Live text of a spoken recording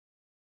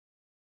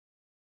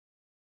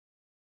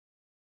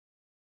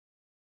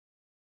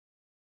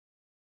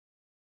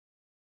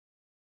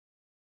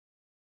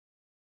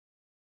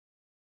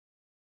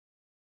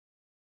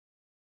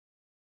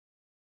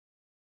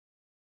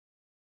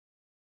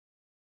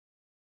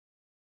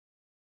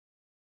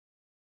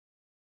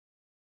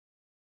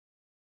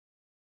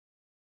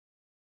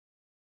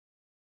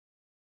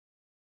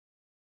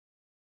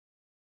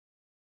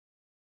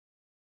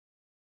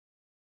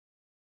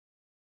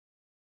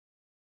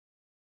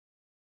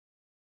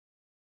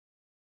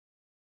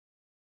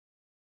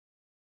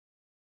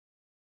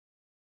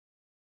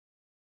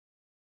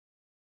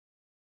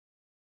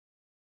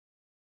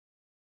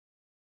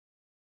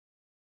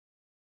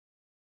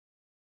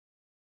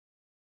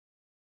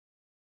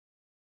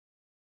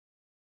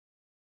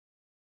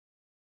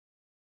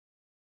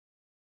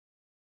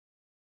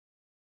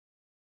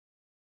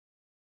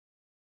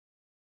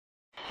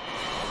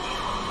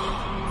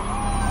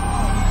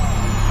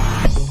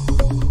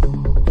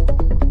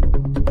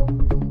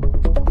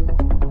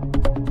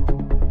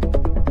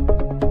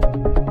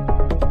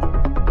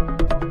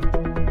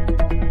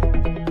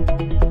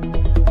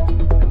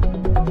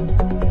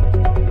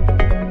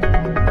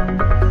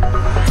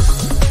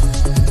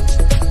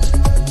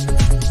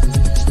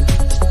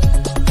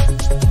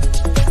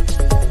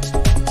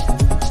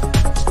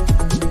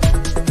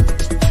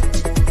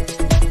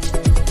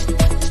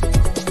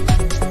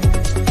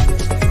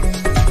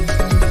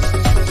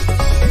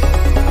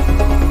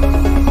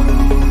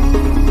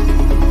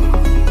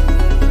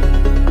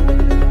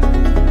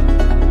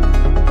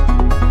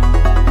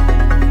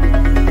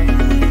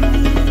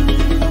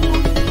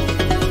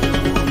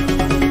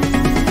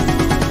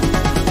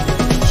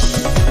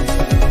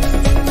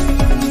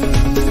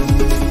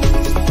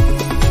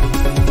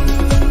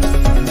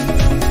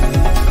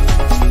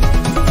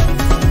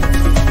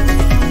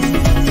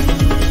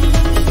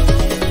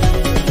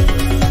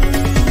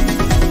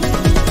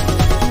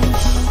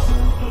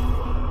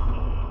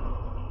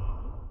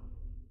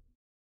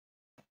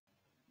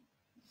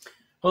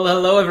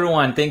hello,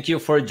 everyone. Thank you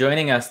for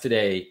joining us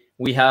today.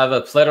 We have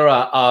a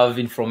plethora of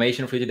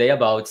information for you today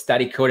about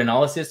static code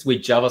analysis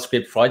with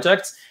JavaScript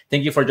projects.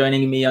 Thank you for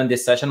joining me on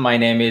this session. My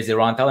name is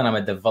Irantal, and I'm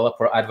a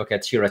developer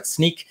advocate here at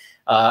Snyk.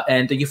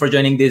 And thank you for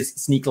joining these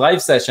Snyk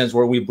live sessions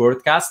where we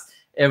broadcast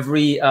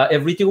every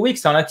 2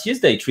 weeks on a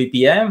Tuesday, 3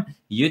 p.m.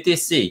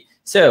 UTC.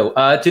 So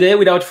today,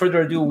 without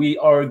further ado, we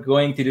are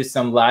going to do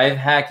some live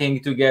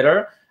hacking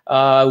together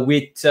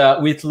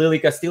with Lily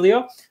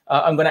Castillo.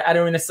 I'm going to add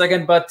her in a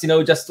second, but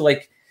just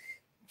to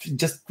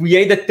just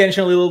create the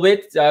tension a little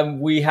bit,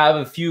 we have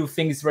a few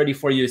things ready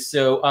for you.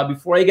 So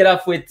before I get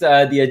off with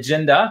the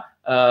agenda,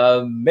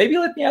 maybe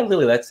let me add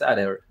Lily. Let's add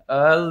her.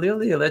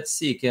 Lily, let's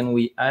see. Can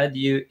we add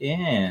you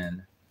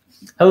in?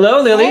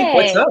 Hello, Lily. Hey.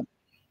 What's up?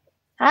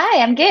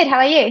 Hi, I'm good. How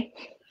are you?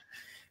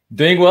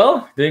 Doing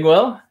well. Doing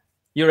well.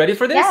 You ready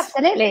for this? Yeah,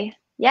 absolutely.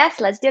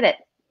 Yes, let's do it.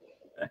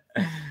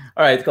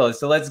 All right, cool.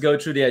 So let's go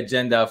through the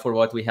agenda for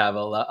what we have.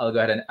 I'll go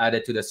ahead and add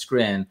it to the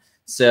screen.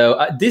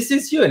 So this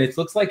is you, and it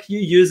looks like you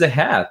use a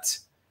hat.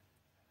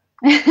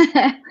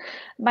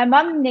 My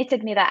mom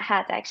knitted me that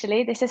hat,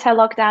 actually. This is her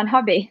lockdown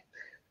hobby.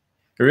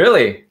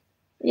 Really?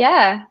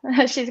 Yeah,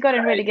 she's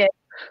gotten really good.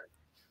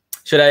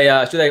 Should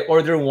I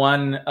order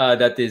one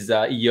that is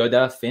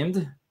Yoda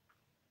themed?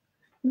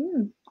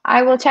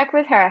 I will check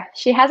with her.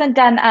 She hasn't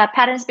done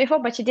patterns before,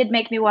 but she did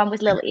make me one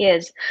with little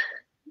ears.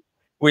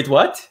 With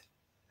what?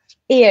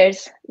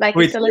 Ears, like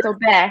With it's a little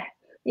bear.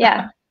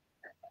 Yeah.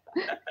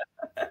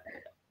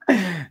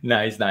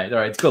 Nice. All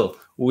right, cool.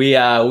 We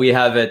have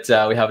it.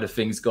 We have the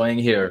things going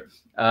here.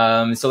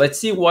 So let's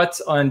see what's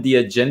on the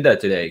agenda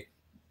today.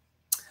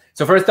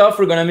 So first off,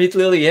 we're gonna meet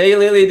Lily. Hey,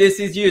 Lily, this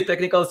is you,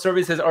 technical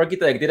services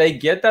architect. Did I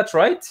get that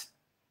right?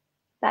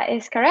 That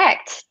is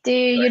correct. Do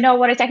you know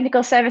what a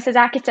technical services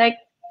architect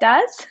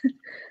does?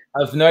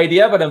 I have no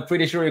idea, but I'm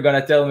pretty sure you're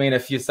gonna tell me in a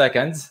few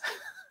seconds.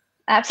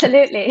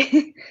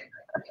 Absolutely.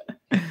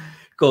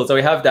 Cool. So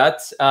we have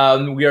that.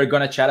 We are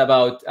going to chat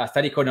about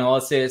static code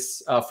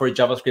analysis for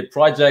JavaScript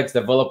projects,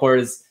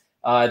 developers.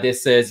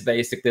 This is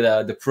basically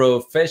the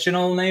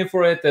professional name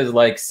for it. There's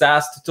like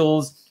SAST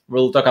tools.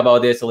 We'll talk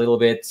about this a little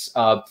bit.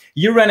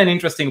 You ran an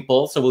interesting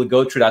poll, so we'll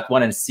go through that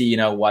one and see,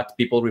 what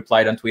people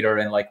replied on Twitter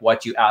and like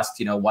what you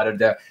asked. What are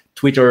the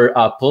Twitter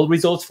poll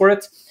results for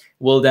it?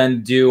 We'll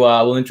then do.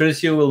 We'll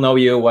introduce you. We'll know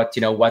you. What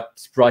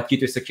brought you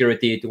to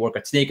security to work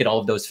at Snyk and all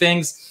of those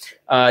things.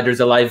 There's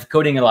a live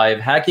coding and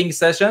live hacking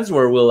sessions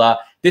where we'll.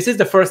 This is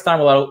the first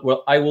time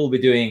I will be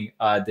doing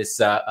this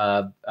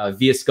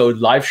VS Code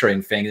live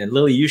sharing thing. And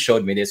Lily, you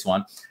showed me this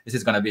one. This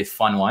is gonna be a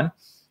fun one.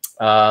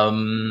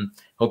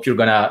 Hope you're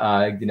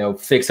gonna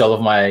fix all of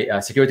my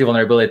security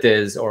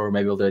vulnerabilities, or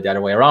maybe we'll do it the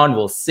other way around.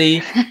 We'll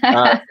see.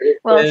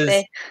 We'll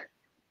see.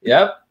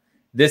 Yep,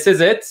 this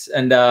is it.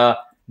 And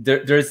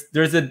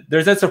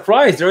there's a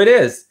surprise. There it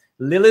is.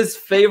 Lily's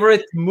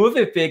favorite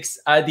movie picks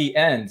at the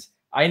end.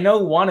 I know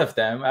one of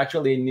them.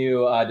 Actually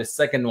knew the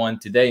second one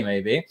today,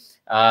 maybe.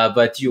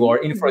 But you are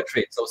in for a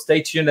treat. So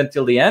stay tuned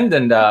until the end,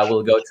 and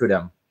we'll go through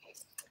them.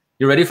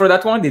 You ready for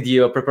that one? Did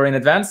you prepare in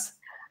advance?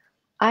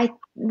 I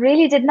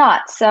really did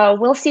not. So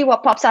we'll see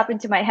what pops up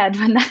into my head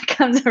when that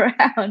comes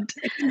around.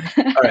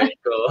 All right,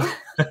 cool.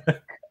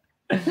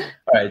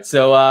 All right,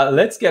 so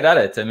let's get at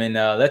it. I mean,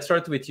 let's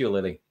start with you,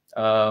 Lily.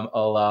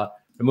 I'll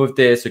remove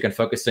this. We can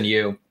focus on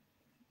you.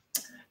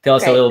 Tell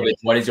us a little bit.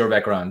 What is your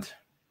background?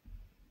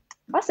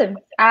 Awesome.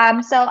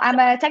 So I'm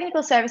a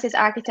technical services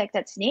architect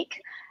at Snyk,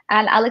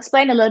 and I'll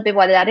explain a little bit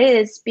what that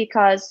is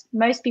because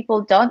most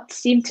people don't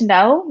seem to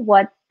know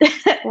what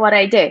what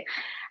I do.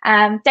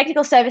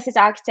 Technical services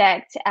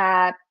architect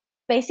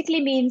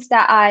basically means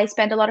that I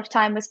spend a lot of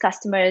time with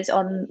customers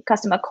on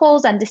customer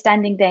calls,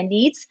 understanding their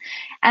needs,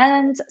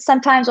 and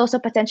sometimes also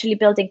potentially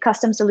building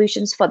custom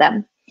solutions for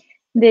them.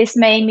 This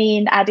may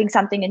mean adding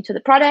something into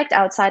the product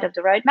outside of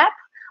the roadmap,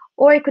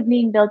 or it could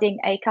mean building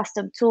a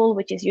custom tool,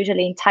 which is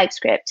usually in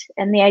TypeScript.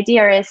 And the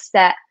idea is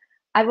that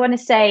I want to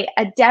say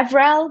a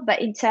DevRel,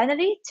 but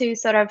internally to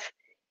sort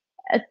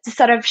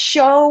of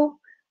show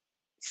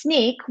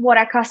Snyk what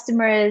our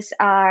customers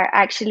are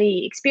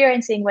actually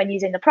experiencing when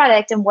using the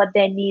product and what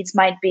their needs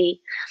might be,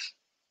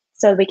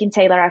 so we can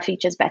tailor our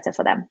features better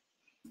for them.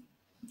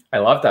 I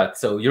love that.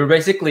 So you're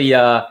basically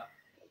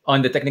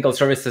on the technical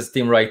services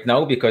team right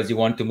now because you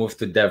want to move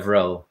to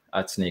DevRel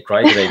at Snyk,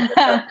 right?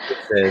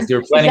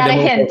 You're planning to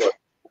move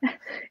forward.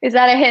 Is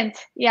that a hint?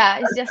 Yeah,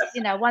 it's just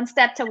one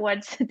step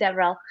towards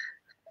DevRel.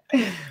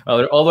 Well,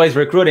 they're always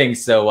recruiting,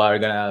 so we're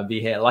gonna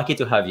be lucky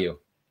to have you.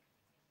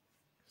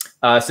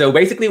 So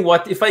basically,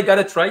 if I got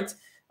it right,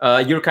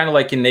 you're kind of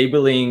like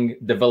enabling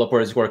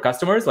developers who are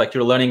customers, like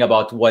you're learning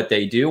about what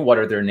they do, what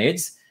are their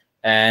needs,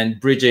 and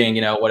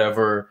bridging,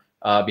 whatever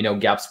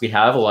gaps we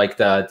have, like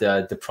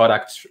the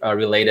product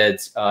related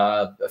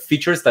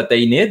features that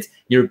they need.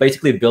 You're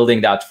basically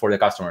building that for the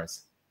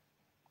customers.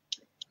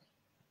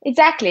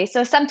 Exactly.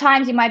 So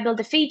sometimes you might build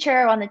a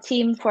feature on the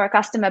team for a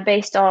customer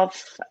based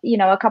off,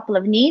 a couple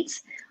of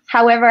needs.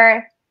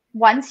 However,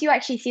 once you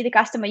actually see the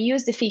customer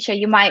use the feature,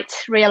 you might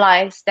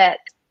realize that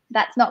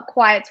that's not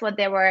quite what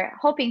they were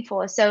hoping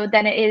for. So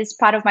then it is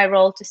part of my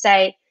role to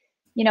say,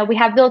 we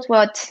have built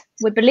what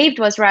we believed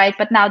was right,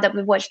 but now that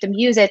we've watched them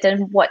use it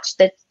and watched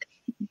the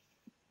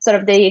sort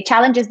of the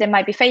challenges they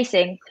might be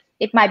facing,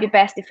 it might be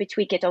best if we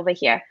tweak it over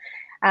here.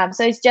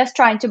 So it's just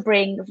trying to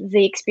bring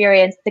the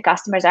experience the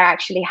customers are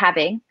actually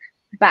having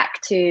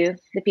back to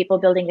the people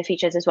building the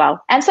features as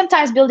well. And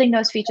sometimes building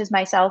those features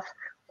myself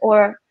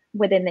or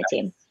within the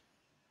team.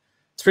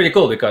 It's pretty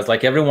cool because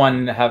like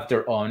everyone have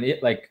their own,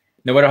 like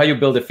no matter how you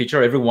build a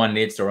feature, everyone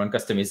needs their own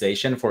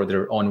customization for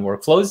their own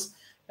workflows.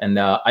 And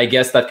I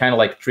guess that kind of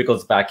like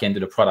trickles back into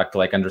the product to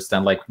like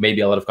understand like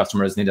maybe a lot of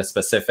customers need a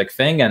specific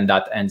thing and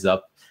that ends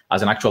up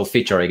as an actual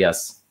feature, I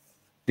guess.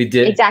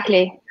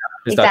 Exactly.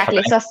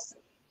 Exactly. So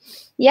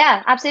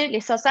yeah, absolutely.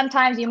 So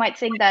sometimes you might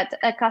think that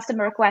a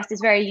customer request is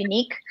very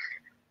unique,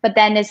 but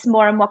then as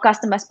more and more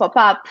customers pop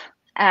up,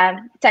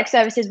 tech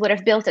services would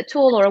have built a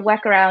tool or a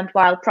workaround,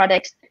 while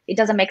product, it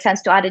doesn't make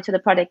sense to add it to the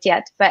product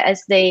yet. But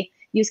as the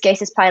use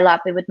cases pile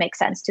up, it would make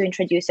sense to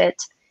introduce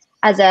it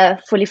as a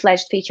fully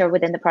fledged feature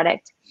within the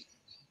product.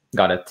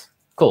 Got it.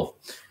 Cool.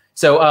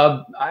 So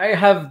I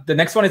have, the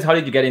next one is how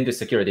did you get into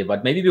security?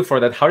 But maybe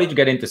before that, how did you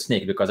get into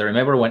Snyk? Because I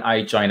remember when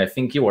I joined, I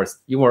think you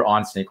were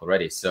on Snyk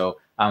already. So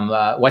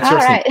what's your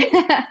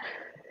Snyk?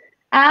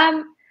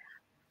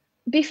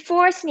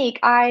 Before Snyk,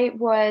 I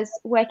was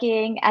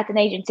working at an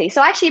agency.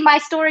 So actually my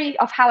story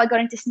of how I got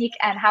into Snyk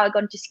and how I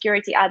got into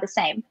security are the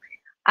same.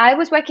 I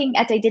was working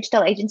at a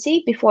digital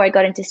agency before I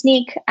got into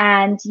Snyk,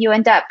 and you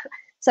end up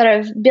sort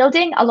of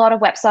building a lot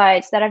of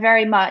websites that are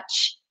very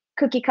much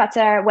cookie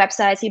cutter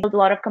websites. You build a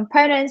lot of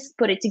components,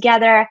 put it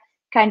together,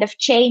 kind of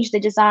change the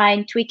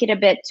design, tweak it a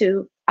bit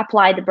to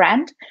apply the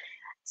brand.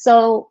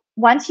 So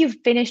once you've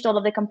finished all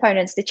of the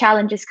components, the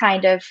challenges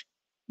kind of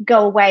go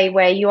away,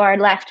 where you are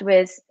left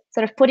with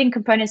sort of putting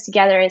components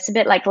together. It's a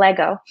bit like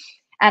Lego.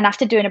 And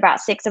after doing about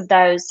 6 of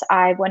those,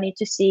 I wanted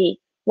to see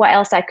what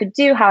else I could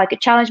do, how I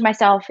could challenge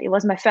myself. It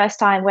was my first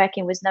time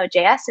working with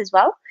Node.js as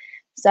well.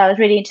 So I was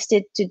really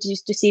interested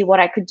to see what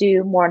I could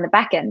do more on the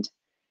back end.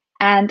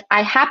 And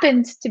I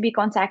happened to be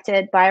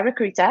contacted by a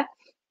recruiter,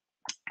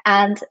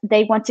 and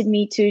they wanted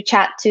me to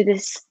chat to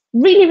this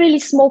really, really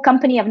small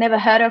company I've never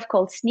heard of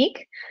called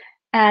Snyk.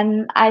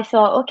 And I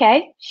thought,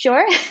 okay,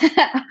 sure,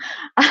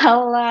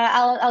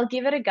 I'll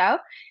give it a go.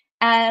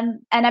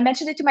 And I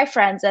mentioned it to my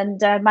friends, and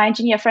my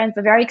engineer friends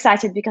were very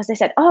excited because they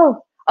said,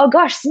 oh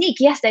gosh, Snyk,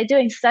 yes, they're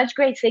doing such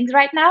great things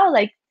right now.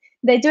 Like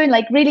they're doing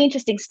like really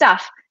interesting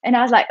stuff. And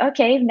I was like,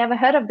 okay, I've never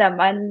heard of them.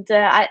 And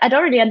I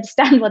don't really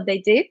understand what they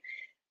do.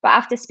 But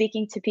after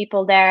speaking to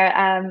people there,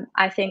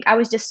 I think I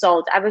was just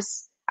sold. I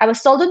was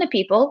sold on the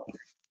people.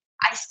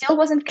 I still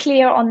wasn't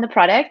clear on the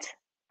product.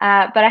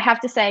 But I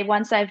have to say,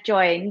 once I've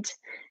joined,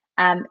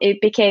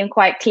 it became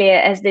quite clear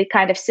as the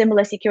kind of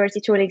similar security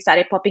tooling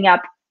started popping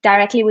up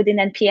directly within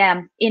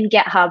NPM in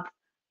GitHub.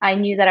 I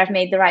knew that I've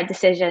made the right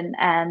decision,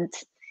 and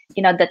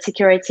that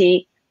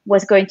security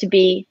was going to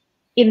be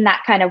in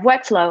that kind of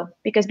workflow.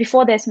 Because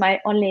before this, my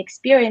only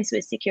experience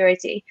with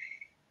security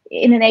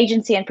in an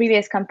agency and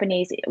previous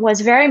companies was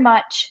very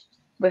much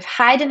we've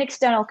hired an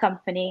external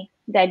company,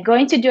 they're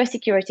going to do a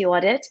security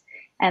audit,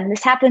 and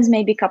this happens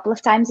maybe a couple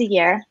of times a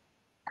year,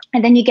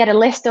 and then you get a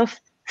list of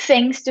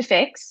things to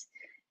fix.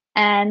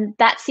 And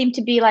that seemed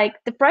to be like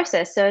the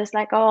process. So it's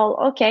like, oh,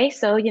 okay,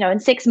 so in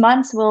 6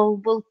 months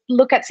we'll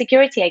look at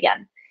security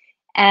again.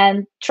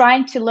 And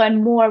trying to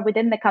learn more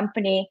within the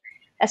company,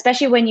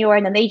 especially when you're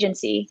in an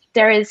agency,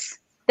 there's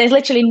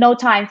literally no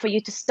time for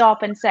you to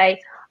stop and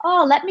say,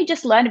 oh, let me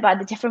just learn about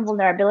the different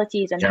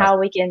vulnerabilities and how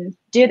we can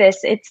do this.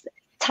 It's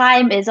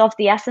time is of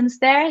the essence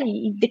there.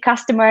 The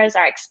customers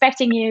are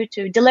expecting you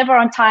to deliver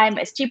on time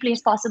as cheaply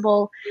as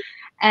possible,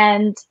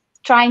 and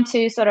trying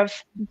to sort of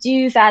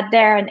do that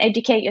there and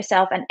educate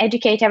yourself and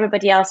educate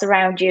everybody else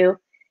around you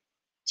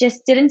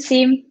just didn't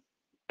seem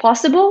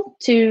possible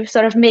to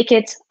sort of make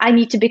it, I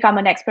need to become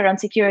an expert on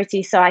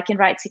security so I can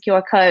write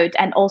secure code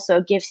and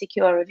also give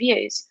secure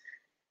reviews.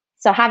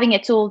 So having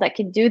a tool that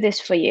can do this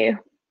for you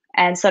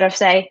and sort of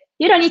say,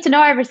 you don't need to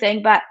know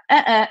everything, but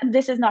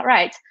this is not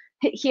right.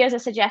 Here's a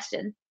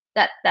suggestion,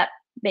 that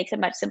makes it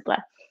much simpler.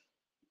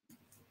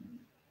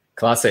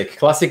 Classic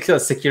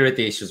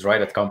security issues,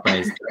 right, at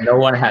companies. No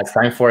one has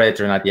time for it.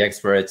 They're not the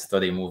experts, so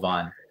they move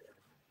on.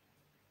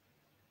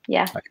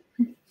 Yeah.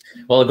 Okay.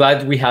 Well,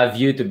 glad we have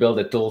you to build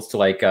the tools to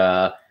like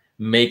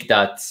make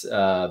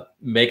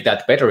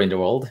that better in the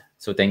world.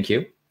 So thank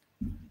you.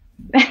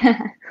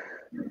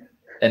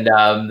 And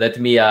let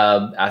me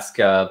ask,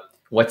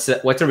 what's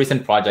a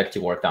recent project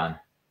you worked on?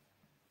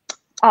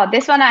 Oh,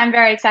 this one I'm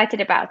very excited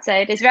about. So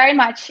it is very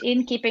much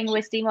in keeping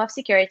with theme of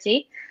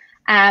security.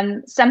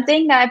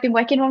 Something that I've been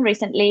working on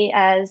recently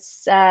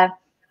as a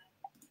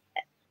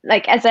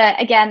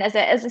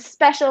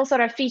special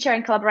sort of feature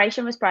in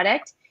collaboration with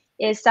product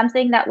is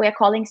something that we're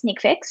calling Snyk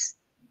Fix.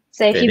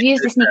 So if you've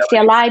used the Snyk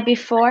CLI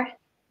before.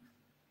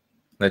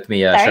 Let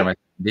me share my,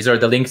 these are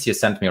the links you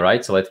sent me,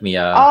 right? So let me.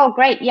 Oh,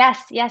 great.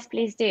 Yes,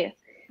 please do.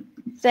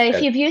 So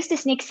if you've used the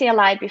Snyk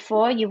CLI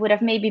before, you would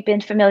have maybe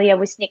been familiar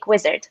with Snyk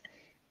Wizard,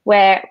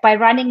 where by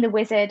running the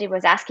wizard, it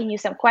was asking you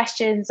some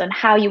questions on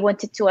how you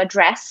wanted to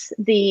address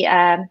the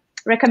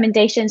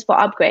recommendations for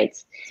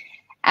upgrades.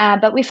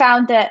 But we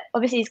found that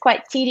obviously it's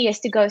quite tedious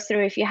to go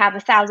through if you have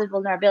 1,000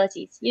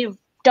 vulnerabilities. You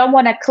don't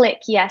want to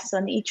click yes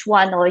on each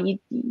one, or you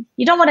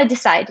don't want to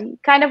decide. You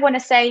kind of want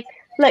to say,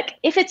 look,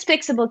 if it's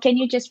fixable, can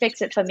you just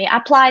fix it for me?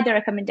 Apply the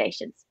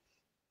recommendations.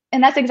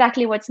 And that's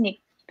exactly what Snyk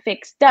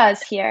Fix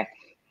does here.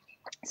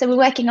 So we're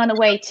working on a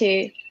way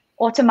to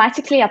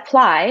automatically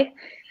apply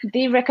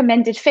the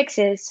recommended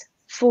fixes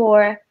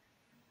for,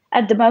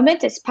 at the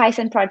moment, it's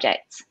Python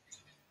projects.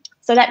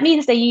 So that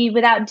means that you,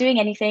 without doing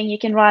anything, you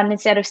can run,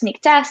 instead of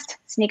Snyk test,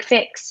 Snyk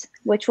Fix,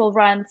 which will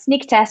run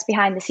Snyk test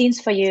behind the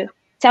scenes for you,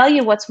 tell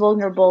you what's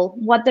vulnerable,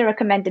 what the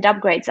recommended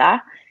upgrades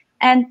are,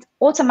 and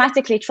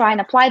automatically try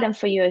and apply them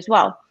for you as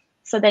well.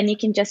 So then you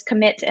can just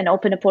commit and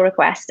open a pull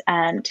request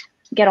and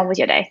get on with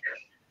your day.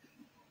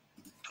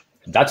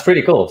 That's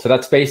pretty cool. So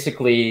that's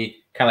basically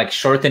kind of like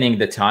shortening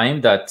the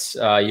time that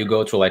you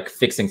go to like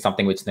fixing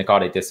something with Snyk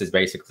Code IDE. This is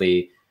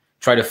basically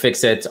try to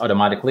fix it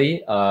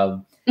automatically.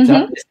 So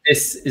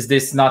is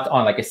this not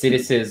on, like I see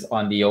this is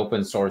on the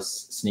open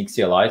source Snyk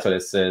CLI. So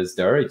this is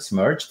there, it's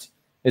merged.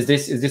 Is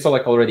this all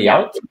like already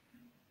out?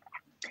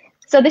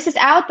 So this is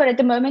out, but at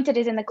the moment it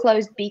is in the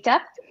closed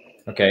beta.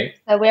 Okay.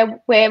 So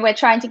we're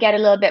trying to get a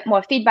little bit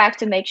more feedback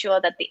to make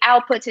sure that the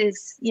output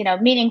is, you know,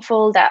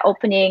 meaningful, that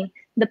opening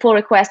the pull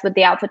request with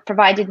the output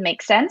provided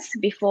makes sense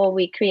before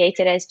we create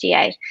it as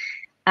GA.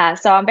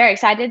 So I'm very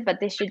excited, but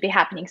this should be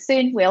happening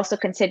soon. We're also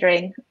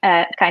considering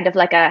kind of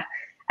like a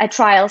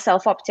trial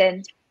self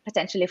opt-in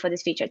potentially for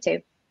this feature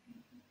too.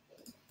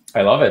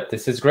 I love it.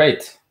 This is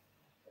great.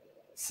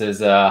 This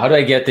is how do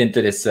I get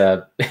into this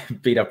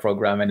beta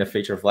program and the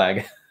feature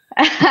flag?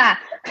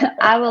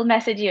 I will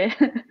message you.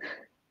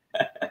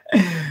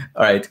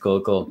 All right,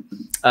 cool.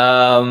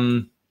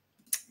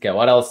 Okay,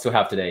 what else do we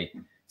have today?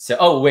 So,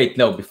 oh wait,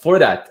 no. Before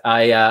that,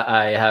 I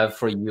have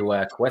for you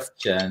a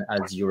question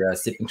as you're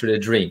sipping through the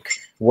drink.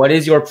 What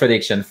is your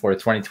prediction for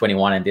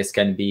 2021? And this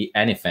can be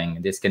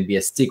anything. This can be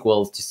a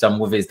sequel to some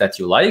movies that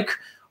you like,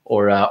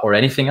 or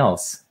anything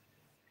else.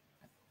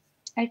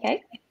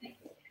 Okay.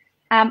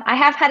 I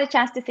have had a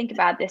chance to think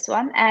about this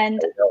one,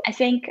 and I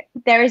think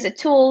there is a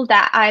tool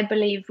that I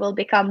believe will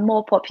become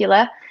more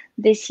popular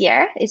this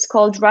year. It's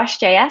called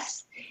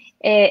Rush.js.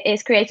 It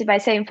is created by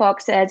Same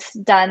Fox. It's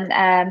done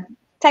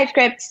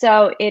TypeScript,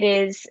 so it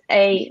is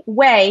a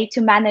way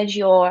to manage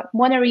your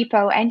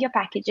monorepo and your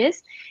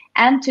packages,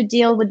 and to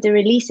deal with the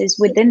releases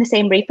within the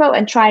same repo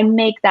and try and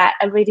make that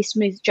a really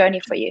smooth journey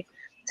for you.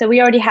 So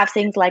we already have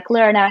things like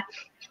Learner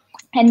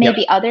and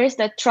maybe others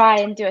that try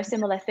and do a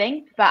similar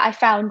thing, but I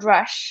found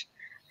Rush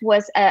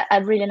was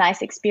a really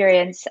nice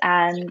experience,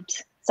 and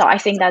so I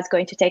think that's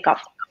going to take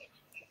off.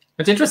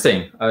 It's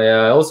interesting.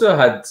 I also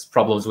had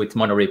problems with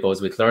monorepos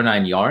with Lerna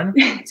and Yarn.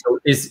 So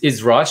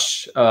is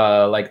Rush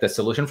like the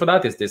solution for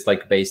that? Is this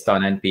like based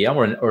on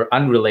NPM or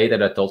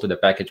unrelated at all to the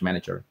package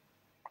manager?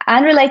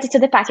 Unrelated to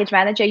the package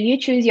manager. You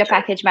choose your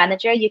package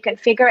manager. You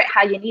configure it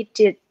how you need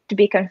to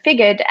be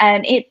configured,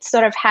 and it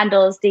sort of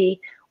handles the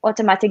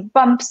automatic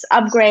bumps,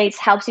 upgrades,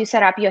 helps you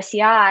set up your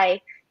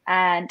CI,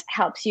 and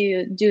helps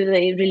you do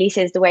the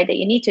releases the way that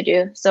you need to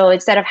do. So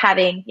instead of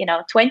having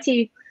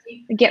 20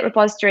 Git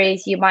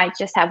repositories, you might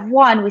just have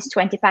one with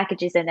 20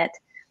 packages in it.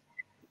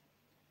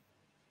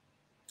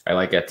 I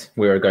like it.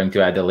 We are going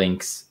to add the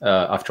links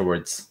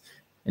afterwards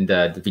in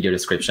the video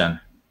description.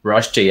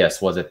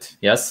 Rush.js, was it?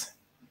 Yes?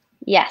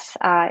 Yes,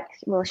 I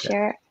will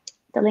share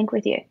the link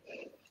with you.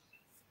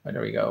 Oh,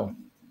 there we go.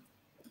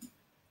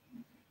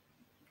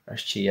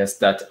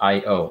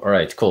 Rush.js.io. All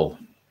right, cool.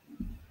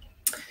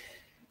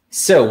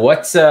 So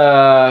what's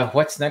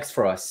next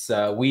for us?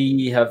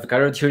 We have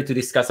gathered here to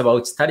discuss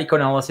about static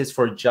code analysis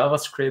for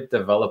JavaScript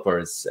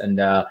developers. And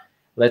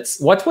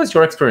what was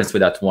your experience with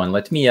that one?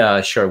 Let me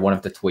share one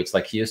of the tweets.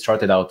 Like you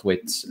started out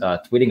with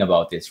tweeting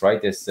about this,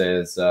 right? This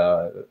is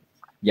the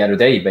other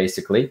day,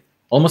 basically.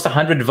 Almost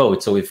 100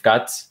 votes. So we've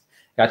got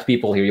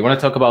people here. You want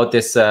to talk about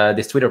this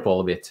Twitter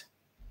poll a bit?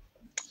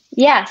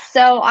 Yeah.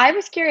 So I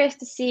was curious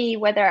to see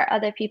whether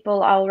other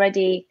people are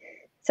already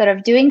sort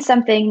of doing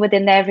something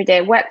within their everyday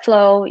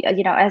workflow,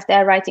 as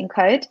they're writing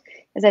code.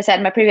 As I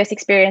said, my previous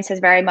experience has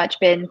very much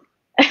been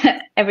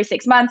every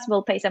 6 months,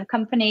 we'll pay some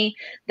company,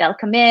 they'll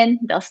come in,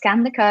 they'll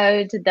scan the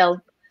code, they'll,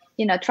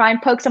 try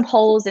and poke some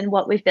holes in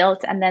what we've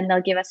built, and then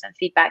they'll give us some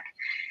feedback.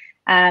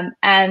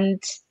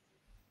 And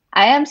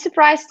I am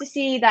surprised to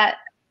see that,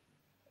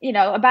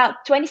 about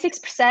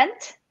 26%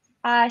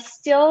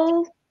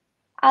 still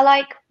are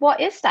like, what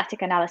is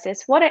static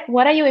analysis? What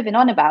are you even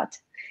on about?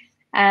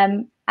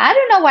 I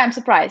don't know why I'm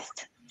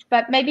surprised,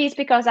 but maybe it's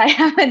because I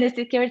am in the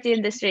security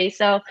industry,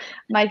 so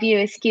my view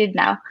is skewed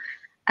now.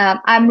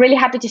 I'm really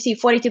happy to see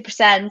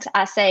 42%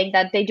 are saying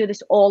that they do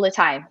this all the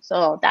time.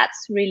 So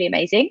that's really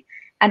amazing.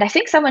 And I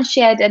think someone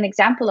shared an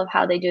example of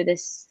how they do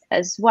this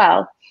as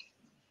well.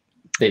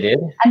 They did?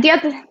 And the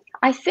other,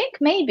 I think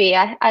maybe,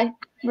 I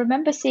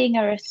remember seeing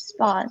a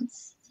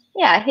response.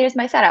 Yeah, here's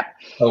my setup.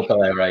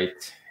 Okay,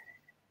 right.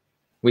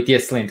 With the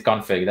ESLint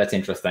config, that's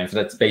interesting. So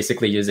that's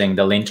basically using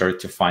the linter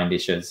to find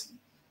issues.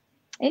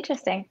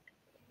 Interesting.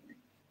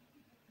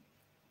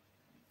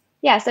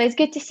 yeah, so it's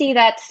good to see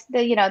that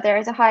there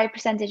is a high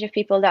percentage of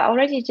people that are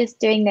already just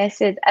doing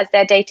this as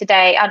their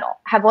day-to-day and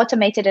have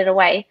automated it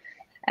away.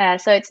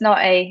 So it's not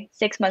a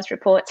 6 months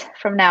report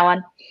from now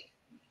on.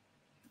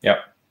 Yep,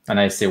 and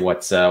I see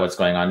what's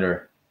going on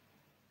there.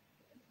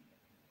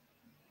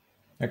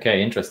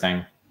 Okay,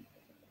 interesting.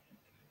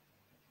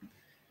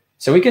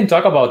 So we can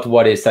talk about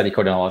what is static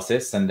code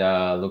analysis, and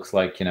looks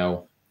like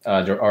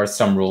there are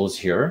some rules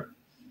here.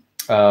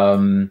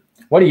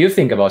 What do you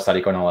think about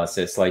static code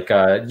analysis? Like,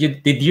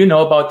 did you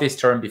know about this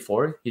term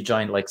before you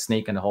joined like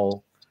Snyk and the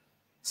whole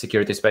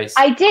security space?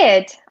 I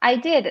did.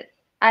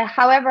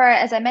 However,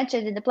 as I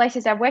mentioned, in the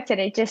places I've worked in,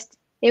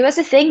 it was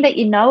a thing that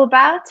you know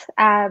about,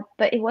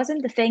 but it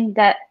wasn't the thing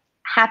that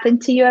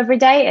happened to you every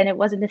day, and it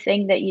wasn't the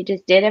thing that you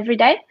just did every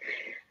day.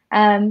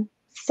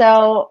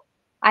 So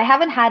I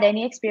haven't had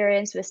any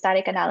experience with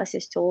static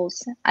analysis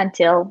tools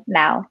until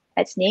now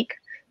at Snyk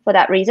for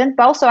that reason.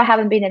 But also, I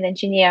haven't been an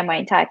engineer my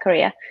entire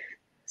career.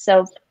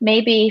 So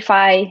maybe if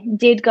I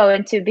did go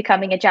into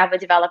becoming a Java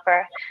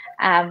developer,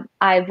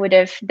 I would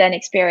have then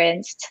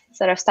experienced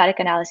sort of static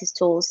analysis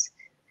tools.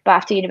 But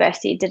after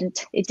university,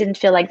 it didn't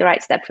feel like the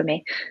right step for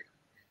me.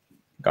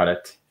 Got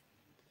it.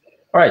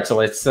 All right, so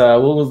let's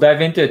we'll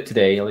dive into it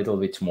today a little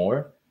bit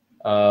more.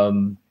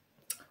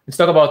 Let's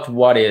talk about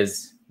what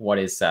is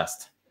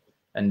SAST,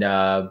 and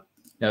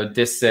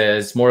this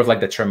is more of like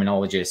the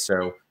terminology.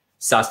 So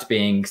SAST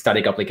being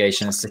static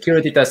application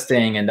security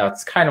testing, and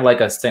that's kind of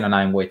like a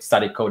synonym with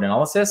static code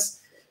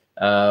analysis,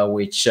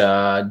 which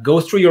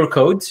goes through your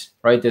code,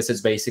 right? This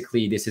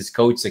is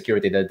code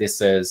security. That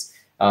this is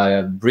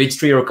breach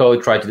through your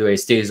code, try to do a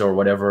STIS or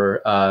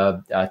whatever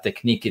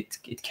technique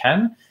it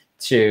can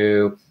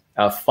to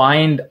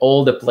find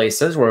all the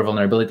places where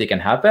vulnerability can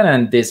happen.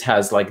 And this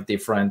has like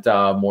different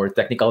more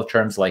technical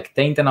terms like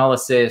taint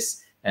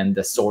analysis and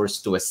the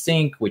source to a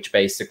sink, which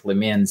basically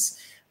means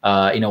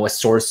a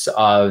source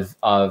of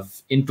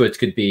input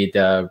could be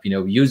the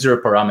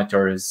user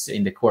parameters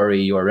in the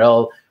query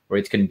URL, or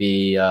it can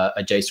be a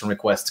JSON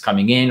request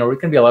coming in, or it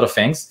can be a lot of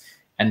things.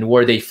 And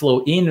where they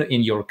flow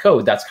in your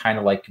code, that's kind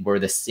of like where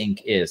the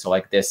sink is. So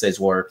like this is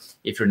where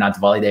if you're not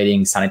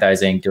validating,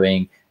 sanitizing,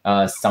 doing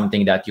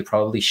something that you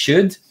probably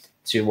should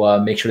to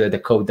make sure that the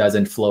code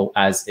doesn't flow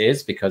as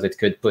is, because it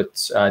could put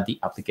the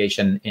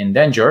application in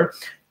danger,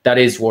 that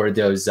is where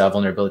those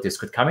vulnerabilities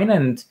could come in.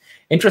 And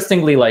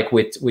interestingly, like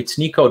with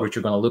Snyk Code, which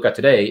we're going to look at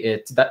today,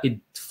 it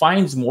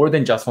finds more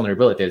than just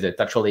vulnerabilities. It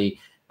actually,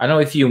 I don't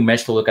know if you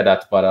managed to look at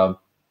that, but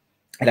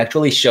it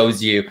actually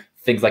shows you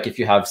things like if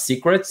you have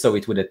secrets, so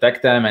it would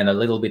detect them, and a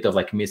little bit of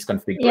like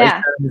misconfigurations.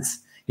 Yeah.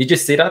 Did you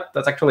see that?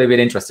 That's actually a bit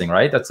interesting,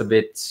 right? That's a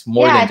bit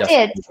more than just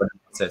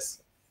vulnerabilities.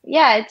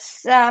 Yeah,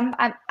 it's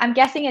I'm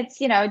guessing it's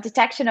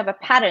detection of a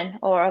pattern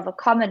or of a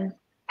common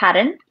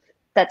pattern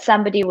that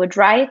somebody would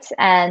write,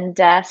 and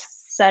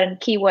certain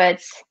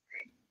keywords,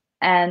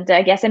 and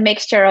I guess a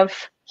mixture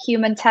of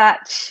human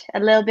touch, a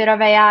little bit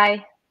of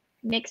AI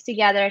mixed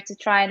together to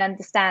try and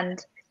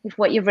understand if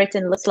what you've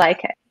written looks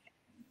like it.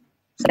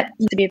 So that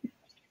needs to be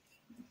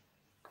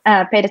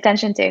paid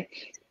attention to.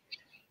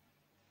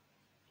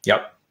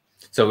 Yep.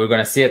 So we're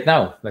going to see it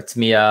now. Let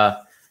me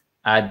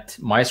add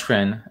my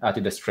screen to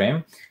the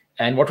stream.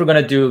 And what we're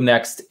going to do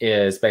next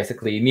is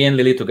basically me and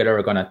Lily together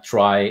are going to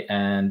try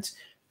and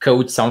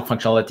code some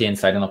functionality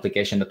inside an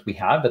application that we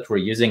have that we're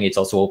using. It's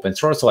also open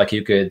source, so like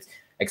you could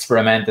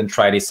experiment and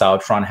try this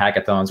out, run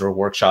hackathons or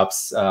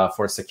workshops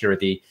for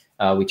security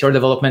with your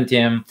development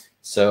team.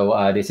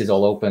 So this is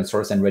all open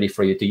source and ready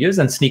for you to use.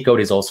 And Snyk Code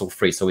is also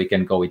free, so we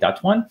can go with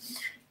that one.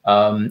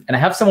 And I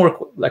have some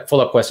more like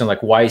follow-up questions,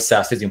 like why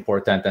SAST is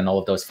important and all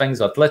of those things.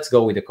 But let's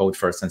go with the code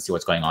first and see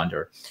what's going on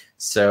there.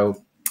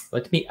 So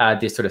let me add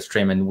this to the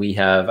stream, and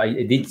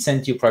I did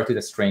send you prior to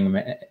the stream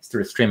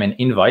an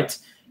invite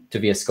to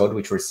VS Code,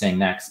 which we're seeing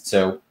next.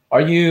 So are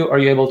you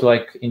able to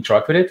like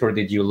interact with it, or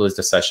did you lose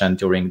the session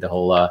during the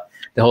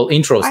whole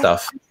intro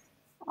stuff?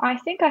 I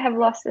think I have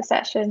lost the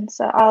session,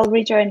 so I'll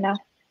rejoin now.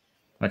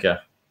 Okay.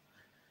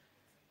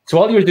 So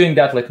while you're doing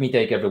that, let me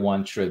take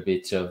everyone through a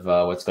bit of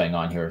what's going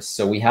on here.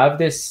 So we have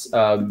this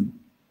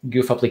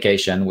Goof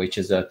application, which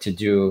is a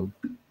to-do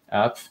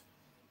app,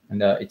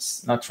 and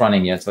it's not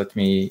running yet. So let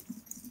me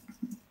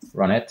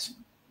run it.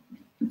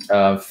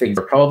 Things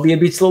are probably a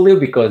bit slowly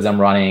because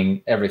I'm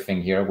running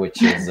everything here,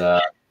 which is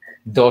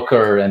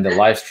Docker and the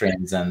live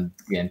streams and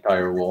the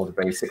entire world,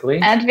 basically.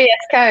 And VS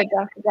Code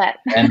after that.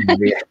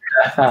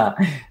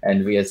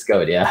 and VS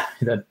Code, yeah.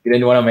 You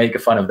didn't want to make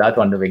fun of that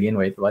one to begin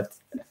with, but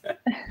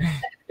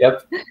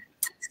yep.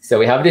 So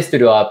we have this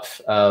to-do app,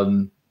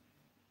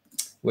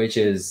 which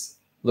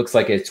looks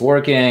like it's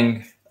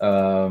working.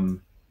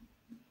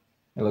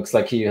 It looks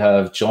like you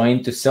have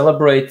joined to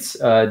celebrate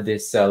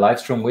this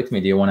live stream with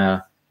me. Do you want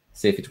to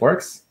see if it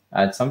works?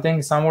 Add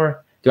something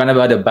somewhere? Do you want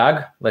to add a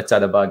bug? Let's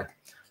add a bug.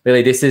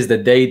 Really, this is the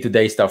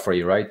day-to-day stuff for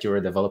you, right? You're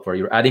a developer.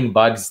 You're adding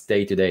bugs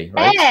day-to-day,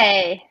 right?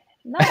 Hey,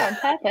 not on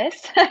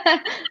purpose.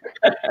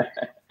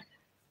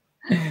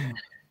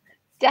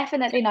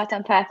 Definitely not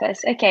on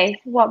purpose. Okay,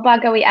 what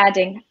bug are we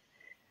adding?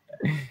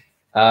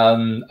 I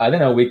don't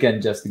know. We can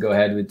just go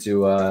ahead with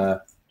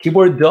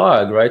keyboard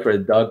dog, right? We're a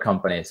dog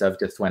company, so I've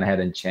just went ahead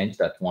and changed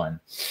that one.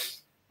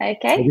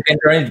 Okay. So we can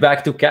turn it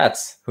back to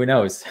cats. Who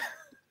knows?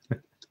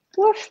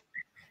 Woof.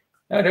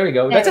 Oh, there we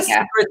go. That's a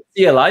secret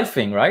CLI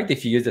thing, right?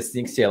 If you use the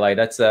Snyk CLI,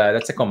 that's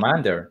a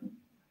commander.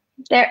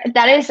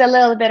 That is a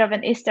little bit of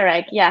an Easter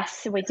egg.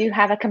 Yes, we do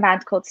have a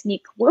command called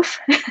Snyk woof,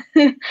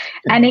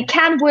 and it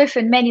can woof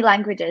in many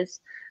languages.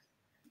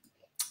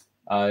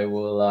 I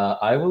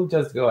will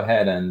just go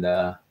ahead and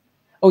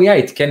oh yeah,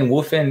 it can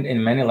woof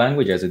in many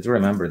languages. I do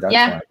remember that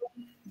one.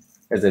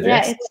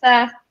 It's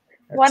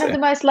one of the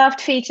most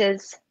loved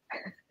features.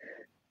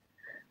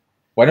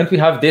 Why don't we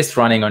have this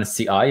running on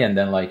CI and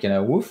then like, you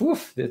know, woof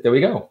woof. There we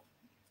go.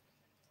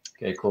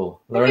 Okay,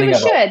 cool. Maybe we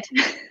should.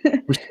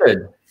 We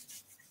should.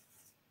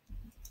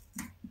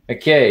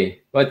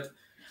 Okay, but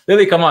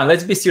Lily, come on,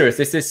 let's be serious.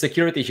 This is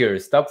security here.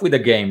 Stop with the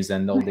games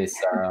and all this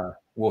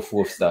woof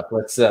woof stuff.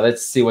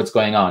 Let's see what's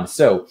going on.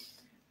 So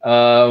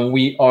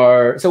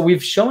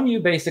we've shown you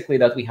basically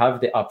that we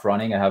have the app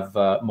running. I have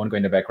Mongo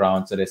in the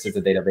background, so this is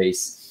the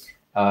database.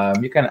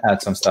 You can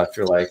add some stuff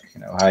here, like,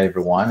 you know, hi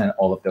everyone and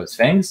all of those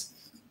things.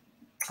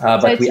 So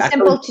it's a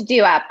simple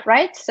to-do app,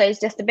 right? So it's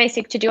just a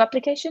basic to-do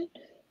application,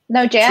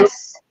 no JS. Sure.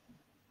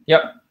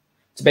 Yep,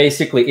 it's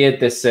basically it.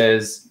 This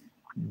is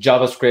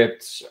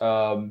JavaScript,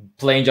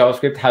 plain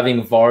JavaScript,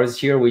 having vars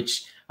here,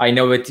 which I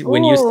know it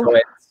when you saw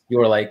it, you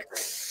were like,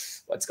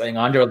 what's going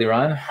on earlier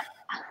on?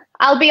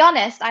 I'll be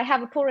honest, I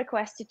have a pull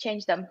request to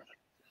change them.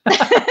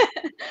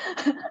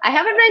 I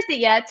haven't raised it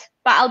yet,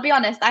 but I'll be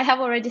honest, I have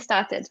already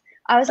started.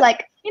 I was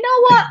like, you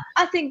know what?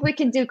 I think we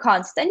can do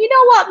const. And you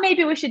know what?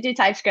 Maybe we should do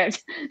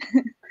TypeScript.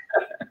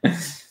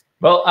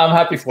 Well, I'm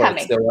happy for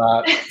it. So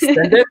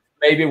send it.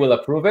 Maybe we'll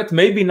approve it.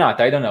 Maybe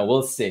not. I don't know.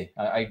 We'll see.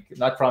 I'm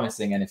not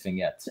promising anything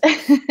yet.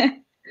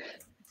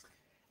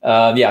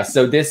 Yeah,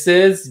 so this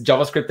is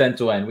JavaScript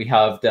end-to-end. We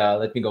have the,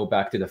 let me go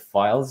back to the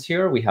files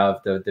here. We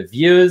have the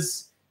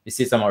views. You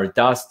see some are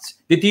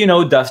Dust. Did you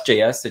know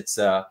Dust.js? It's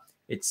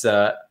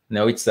a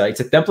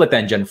template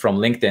engine from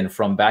LinkedIn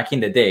from back in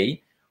the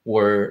day,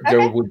 where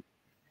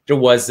there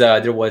was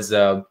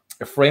a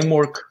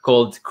framework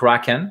called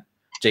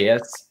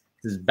Kraken.js.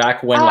 This is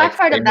back when I've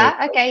heard of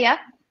that. Okay, yeah.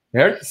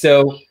 Heard?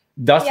 So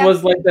Dust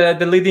was like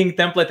the leading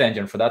template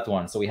engine for that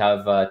one. So we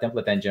have a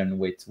template engine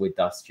with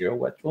Dust here,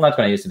 which we're not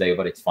going to use today,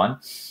 but it's fun.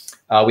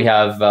 We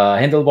have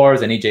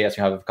handlebars and EJS.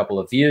 We have a couple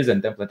of views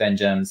and template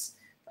engines.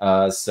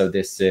 So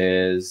this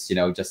is, you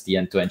know, just the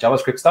end-to-end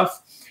JavaScript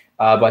stuff.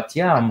 But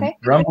yeah, I'm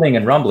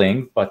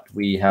rumbling, but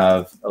we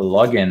have a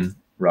login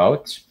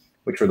route,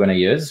 which we're going to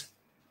use.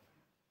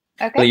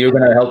 Okay. So you're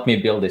going to help me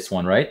build this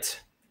one, right?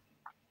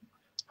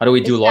 How do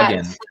we do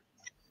login?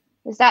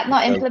 Is that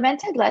not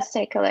implemented? Let's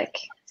take a look.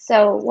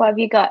 So what have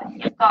you got?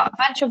 You've got a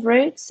bunch of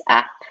routes,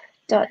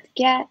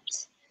 app.get.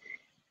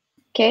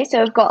 Okay,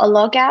 so we've got a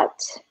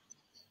logout.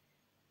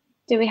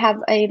 Do we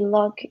have a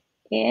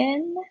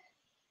login?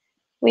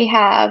 We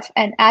have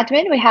an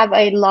admin. We have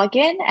a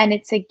login, and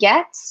it's a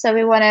get. So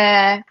we want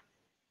to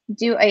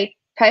do a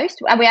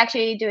post. And we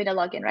actually doing a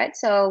login, right?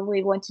 So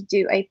we want to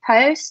do a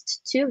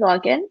post to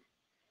login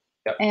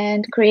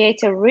and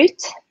create a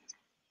route.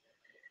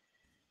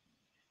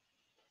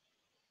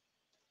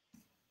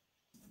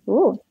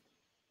 Ooh,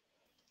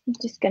 I'm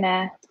just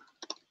gonna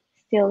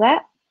steal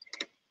that.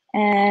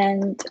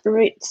 And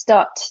routes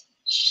dot.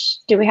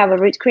 Do we have a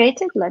route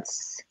created?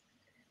 Let's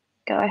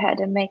go ahead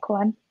and make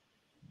one.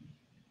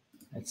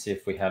 Let's see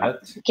if we have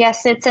it.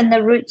 Yes, it's in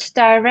the routes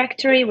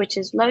directory, which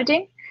is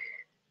loading.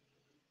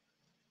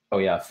 Oh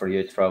yeah, for you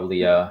it's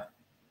probably a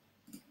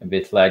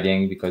bit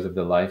lagging because of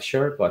the live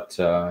share, but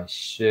I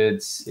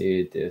should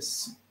see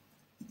this.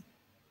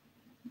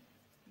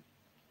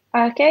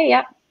 Okay,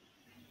 yeah.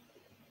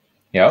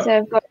 Yeah. So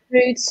I've got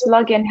routes,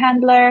 login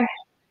handler.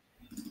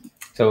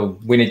 So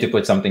we need to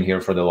put something here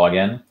for the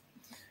login.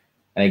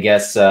 And I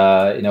guess,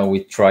 you know,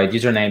 we tried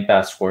username,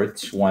 password,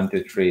 1,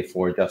 2, 3,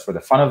 4, just for the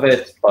fun of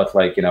it. But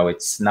like, you know,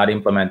 it's not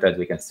implemented.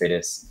 We can say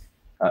this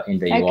in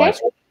the UI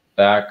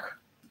back.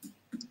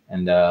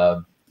 And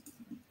how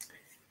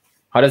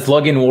does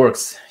login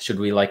works? Should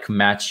we like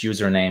match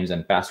usernames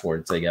and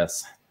passwords, I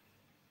guess?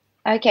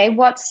 Okay,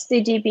 what's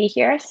the DB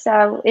here?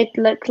 So it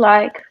looked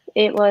like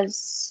it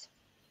was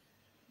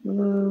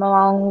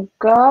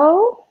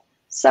Mongo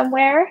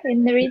somewhere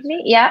in the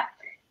README. Yeah.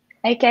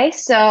 Okay,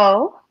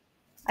 so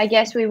I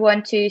guess we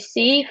want to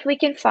see if we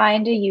can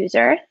find a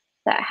user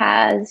that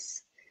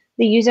has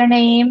the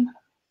username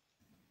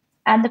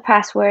and the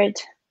password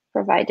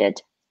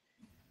provided.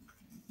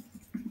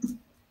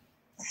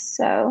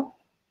 So,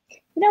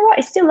 you know what?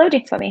 It's still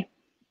loading for me.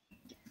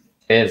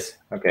 It is?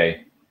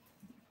 Okay.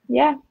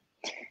 Yeah.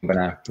 I'm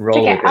gonna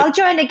roll with it. I'll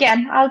join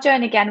again. I'll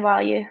join again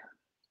while you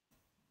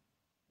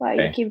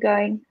keep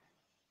going.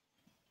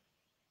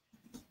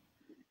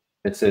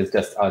 This is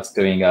just us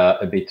doing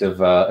a bit of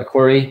a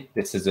query.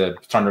 This is a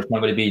standard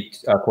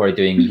MongoDB query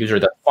doing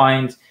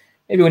user.find.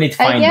 Maybe we need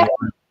to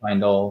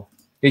find all.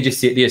 Did you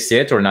see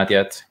it or not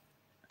yet?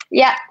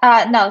 Yeah,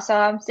 no, so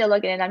I'm still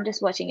logging in. I'm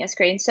just watching your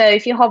screen. So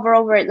if you hover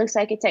over it, looks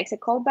like it takes a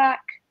callback.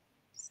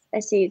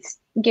 let's see, it's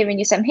giving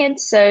you some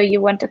hints. So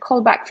you want a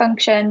callback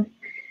function,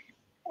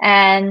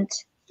 and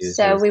users.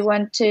 So we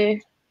want to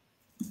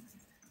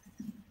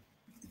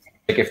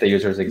like if the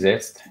users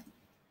exist.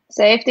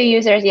 So if the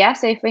users, yeah.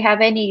 So if we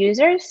have any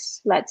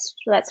users, let's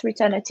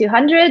return a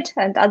 200,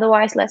 and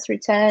otherwise let's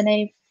return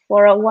a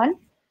 401.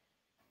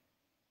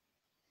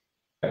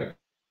 Okay,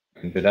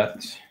 we can do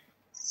that.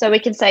 So we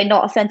can say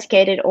not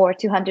authenticated or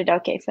 200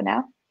 OK for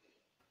now.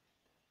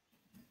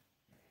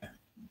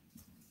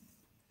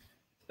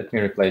 Let me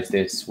replace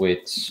this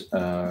with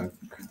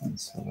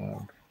console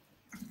log.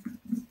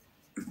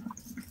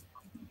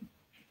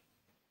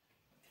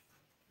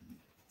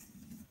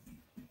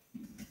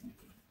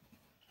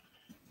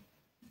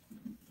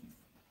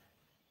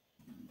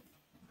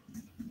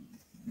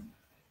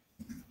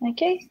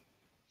 Okay.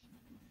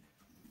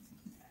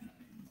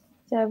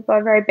 So I've got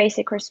a very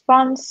basic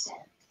response.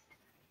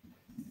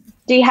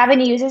 Do you have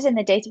any users in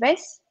the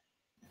database?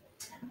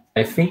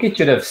 I think it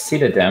should have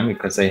seeded them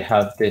because I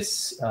have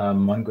this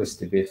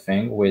MongoDB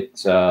thing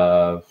with,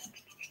 there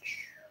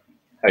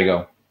you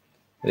go.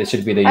 It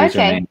should be the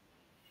username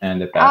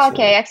and the password.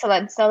 Okay,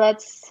 excellent. So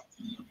let's,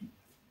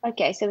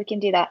 okay, so we can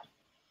do that.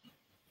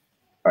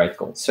 All right,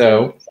 cool.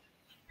 So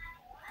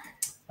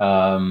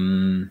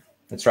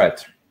that's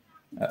right.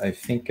 I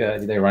think,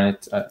 did I run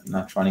it?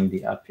 Not running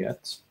the app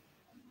yet.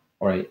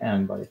 Or I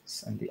am, but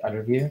it's in the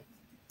other view.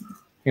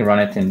 You run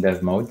it in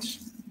dev mode.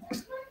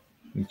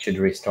 It should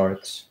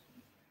restart.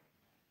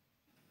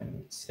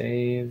 And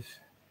save.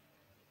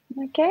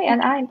 Okay,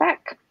 and I'm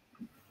back.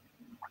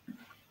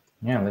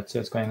 Yeah, let's see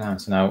what's going on.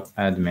 So now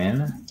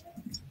admin.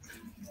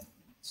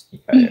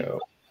 Snyk.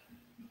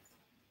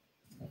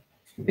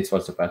 This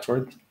was the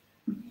password.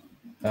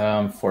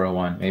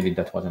 401. Maybe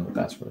that wasn't the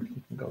password.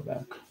 We can go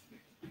back.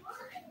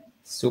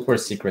 Super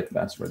secret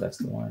password. That's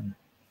the one.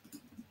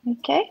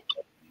 Okay.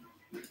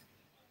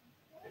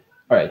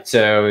 All right.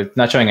 So it's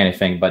not showing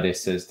anything, but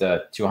this is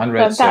the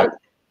 200. So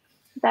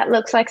that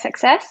looks like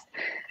success.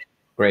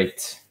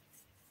 Great.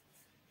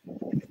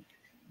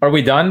 Are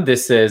we done?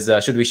 This is,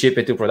 should we ship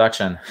it to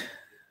production?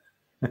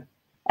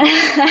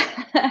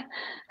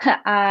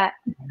 Yeah,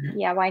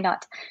 why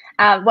not?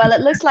 Well,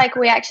 it looks like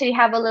we actually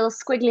have a little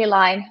squiggly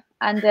line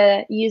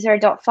under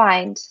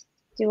user.find.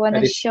 Do you want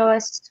to show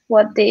us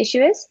what the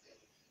issue is?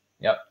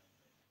 Yep.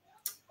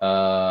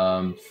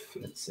 Let's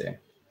see.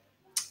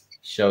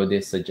 Show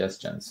this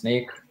suggestion,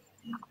 Snyk.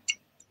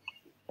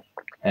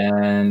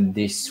 And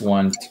this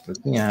one,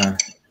 yeah,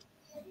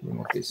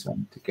 remove this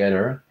one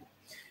together.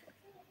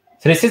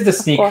 So this is the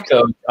Snyk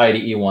Code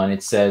IDE one.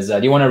 It says,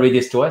 do you want to read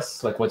this to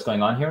us? Like what's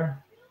going on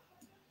here?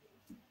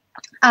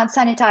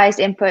 Unsanitized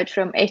input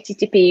from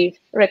HTTP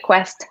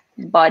request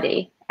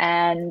body.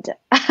 And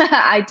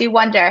I do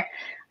wonder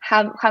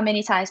how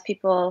many times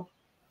people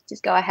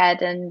just go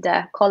ahead and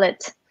call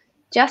it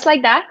just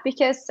like that.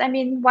 Because, I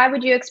mean, why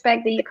would you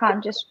expect that you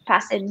can't just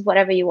pass in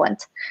whatever you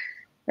want?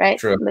 Right?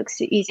 True. It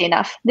looks easy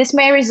enough. This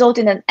may result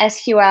in an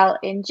SQL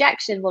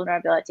injection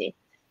vulnerability.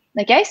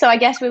 Okay, so I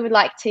guess we would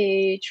like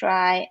to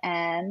try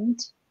and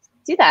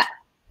do that.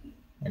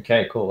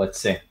 Okay, cool. Let's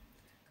see.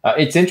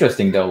 It's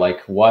interesting though,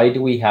 like why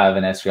do we have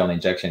an SQL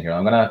injection here?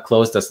 I'm gonna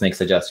close the Snyk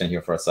suggestion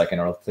here for a second,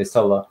 or please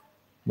tell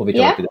move it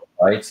over to the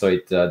right so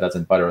it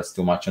doesn't bother us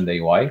too much on the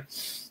UI.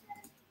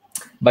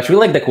 But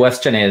really, like the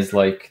question is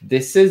like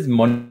this is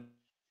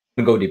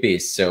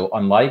MongoDB, so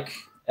unlike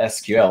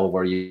SQL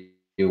where you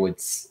would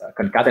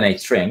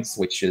concatenate strings,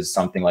 which is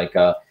something like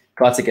a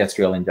classic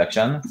SQL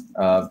injection.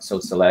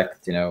 So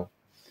select, you know,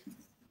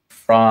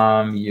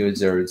 from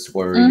users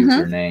where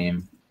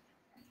username.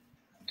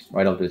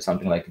 Right, I'll do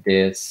something like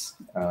this.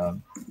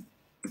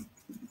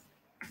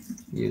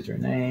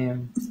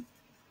 Username.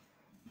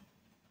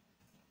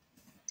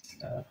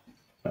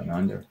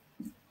 Under.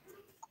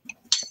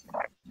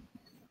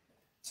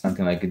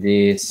 Something like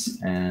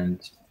this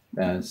and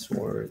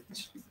password.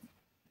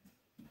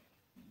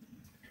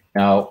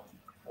 Now,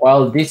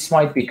 while this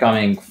might be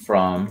coming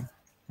from,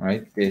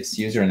 right, this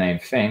username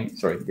thing,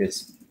 sorry,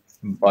 this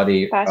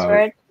body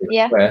password,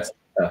 request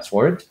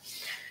password.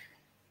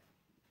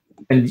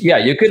 And yeah,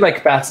 you could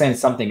like pass in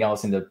something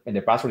else in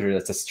the password here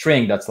that's a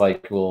string that's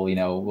like, well, you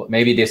know,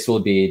 maybe this will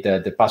be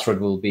the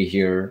password will be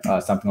here,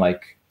 something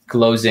like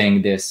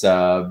closing this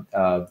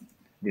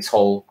this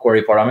whole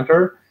query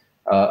parameter,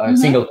 a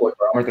single query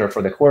parameter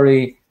for the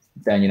query,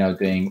 then, you know,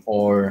 doing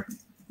or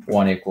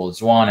 1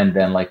 equals 1, and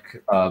then like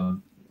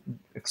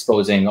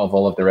exposing of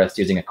all of the rest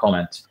using a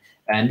comment.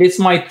 And this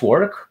might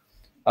work.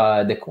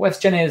 The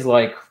question is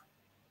like,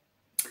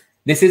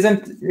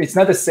 it's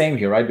not the same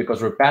here, right?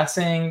 Because we're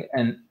passing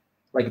and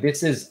like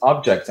this is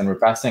objects and we're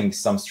passing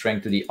some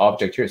string to the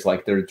object here. It's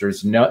like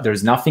there's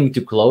nothing to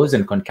close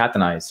and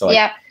concatenate. So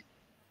like,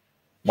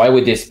 why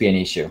would this be an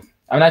issue?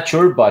 I'm not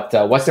sure, but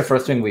what's the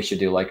first thing we should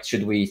do? Like,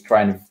 should we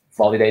try and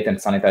validate and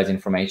sanitize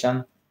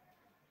information?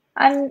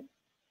 I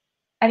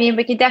mean,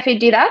 we could definitely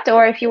do that.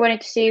 Or if you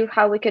wanted to see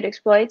how we could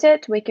exploit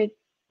it, we could,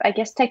 I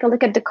guess, take a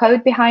look at the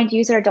code behind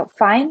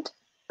user.find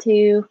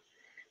to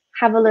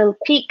have a little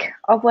peek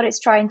of what it's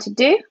trying to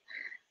do.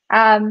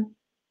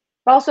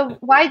 But also,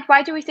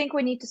 why do we think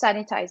we need to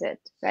sanitize it,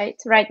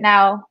 right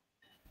now?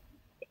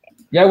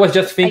 Yeah, I was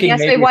just thinking. I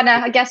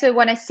guess we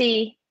wanna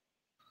see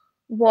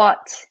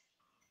what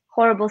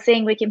horrible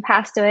thing we can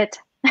pass to it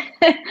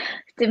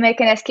to make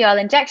an SQL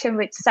injection,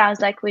 which sounds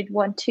like we'd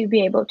want to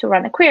be able to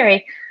run a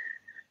query.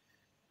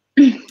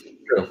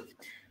 True.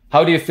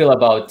 How do you feel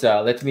about?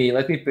 Let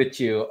me put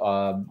you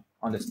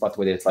on the spot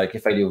with it. Like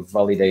if I do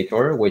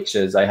validator, which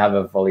is I have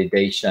a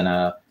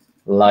validation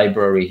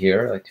library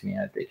here. Let me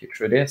take you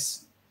through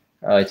this.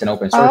 It's an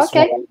open source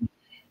one.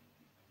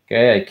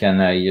 Okay, I can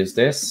use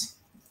this.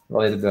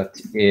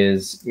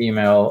 Validate.is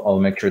email. I'll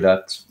make sure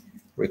that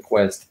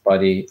request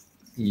body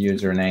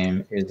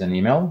username is an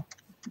email.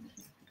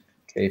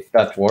 Okay, if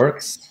that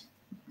works,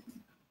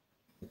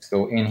 let's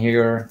go in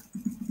here.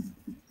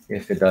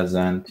 If it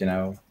doesn't,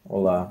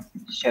 we'll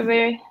should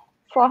we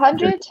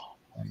 400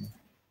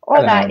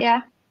 or that? Know.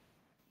 Yeah.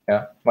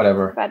 Yeah,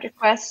 whatever. Bad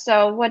request.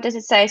 So what does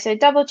it say? So it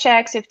double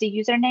checks if the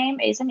username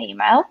is an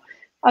email.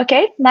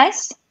 Okay,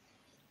 nice.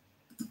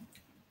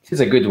 This is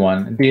a good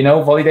one. Do you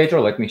know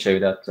validator? Let me show you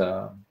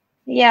that.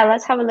 Yeah,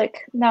 let's have a look.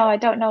 No, I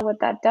don't know what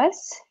that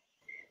does.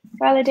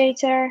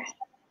 Validator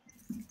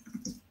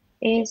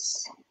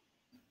is,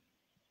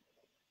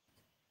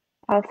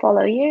 I'll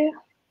follow you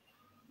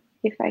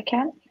if I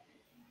can.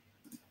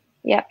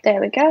 Yep,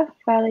 there we go.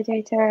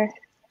 Validator.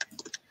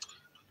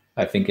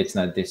 I think it's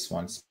not this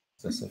one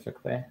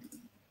specifically.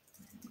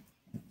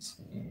 Let's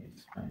see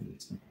if I find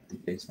this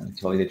one.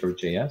 It's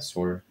validator.js,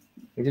 or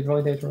is it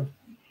validator?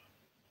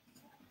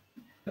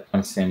 That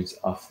one seems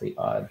awfully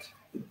odd.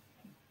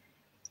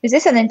 Is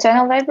this an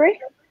internal library?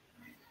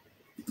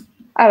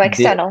 Oh,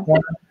 external.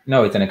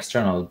 No, it's an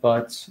external,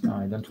 but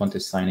I don't want to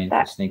sign in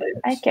for Snyk.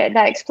 Okay,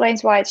 that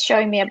explains why it's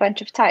showing me a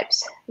bunch of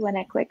types when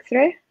I click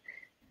through.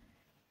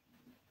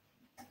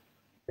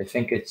 I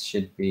think it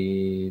should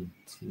be,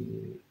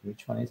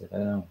 which one is it? I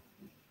don't know.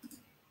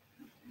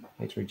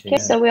 Okay,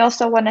 so we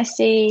also want to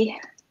see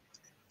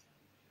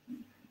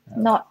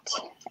not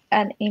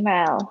an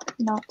email.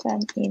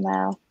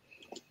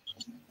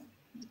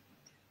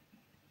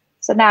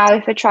 So now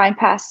if we try and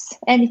pass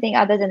anything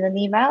other than an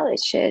email, it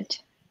should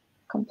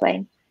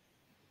complain.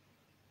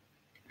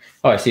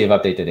 Oh, I see you've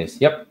updated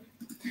this. Yep.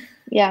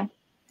 Yeah.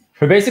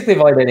 We're basically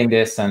validating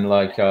this, and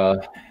like, I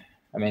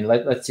mean,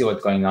 let's see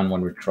what's going on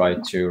when we try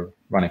to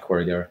run a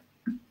query there.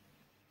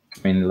 I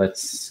mean,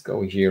 let's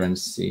go here and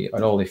see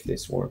at all if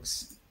this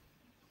works.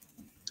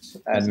 So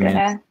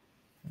admin.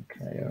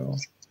 Okay.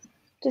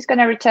 Just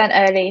gonna return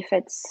early if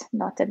it's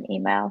not an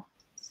email,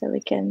 so we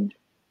can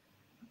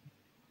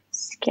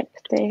skip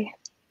the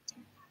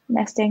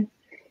nesting.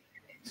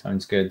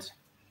 Sounds good.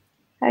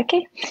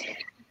 Okay.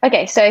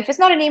 Okay, so if it's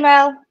not an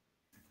email,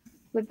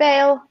 we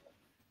bail.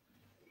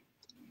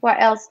 What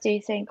else do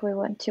you think we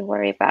want to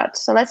worry about?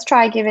 So let's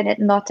try giving it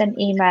not an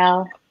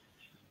email.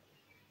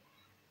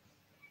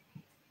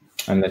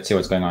 And let's see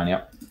what's going on.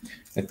 Yeah.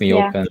 Let me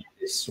open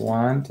this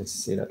one to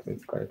see that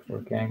we've got it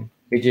working.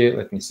 PG,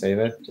 let me save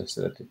it just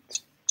so that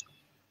it.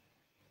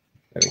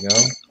 There we go.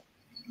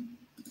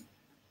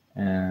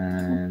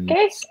 And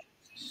okay.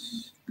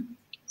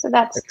 So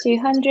that's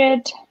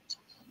 200.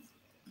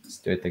 Let's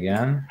do it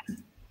again.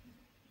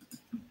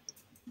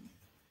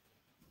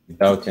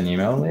 Without an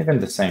email, even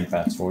the same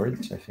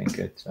password. I think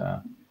it's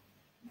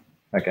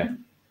okay.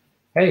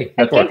 Hey,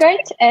 that works.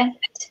 Great. And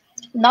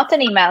not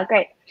an email.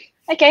 Great.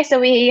 Okay, so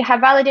we have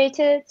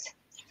validated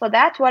for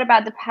that. What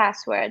about the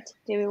password?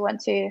 Do we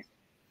want to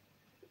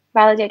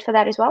validate for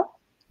that as well?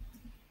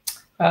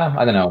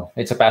 I don't know.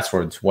 It's a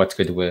password. What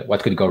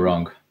could go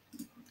wrong?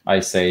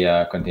 I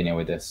say continue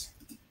with this.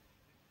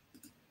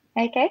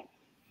 Okay.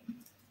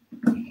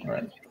 All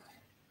right.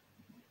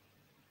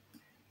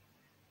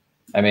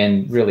 I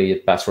mean, really, a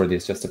password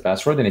is just a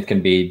password, and it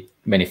can be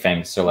many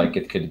things. So, like,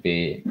 it could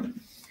be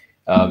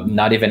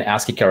not even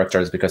ASCII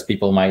characters, because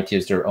people might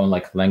use their own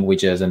like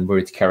languages and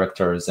weird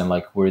characters and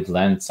like weird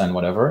lengths and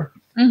whatever.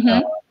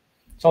 So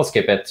I'll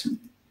skip it.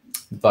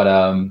 But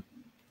I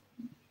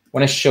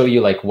want to show you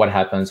like what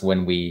happens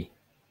when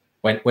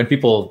when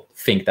people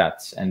think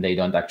that and they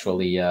don't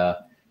actually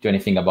do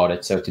anything about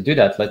it. So to do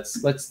that,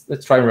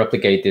 let's try and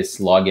replicate this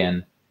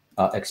login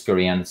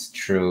experience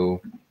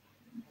through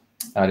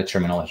the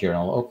terminal here. And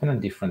I'll open a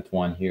different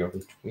one here,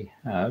 which we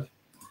have.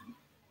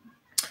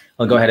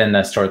 I'll go ahead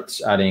and start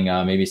adding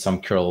maybe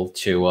some curl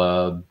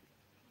to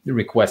the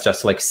request,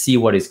 just to like see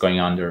what is going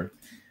on there.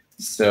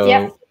 So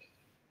yeah.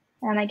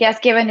 And I guess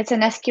given it's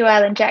an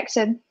SQL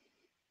injection,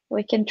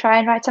 we can try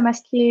and write some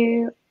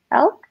SQL.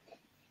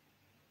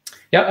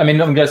 Yeah, I mean,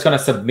 I'm just going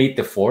to submit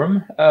the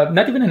form.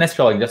 Not even an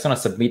SQL, I'm just going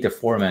to submit the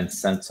form and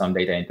send some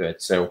data into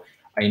it. So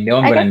I know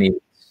I'm going to need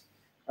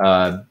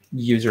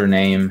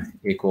username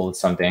equals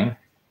something,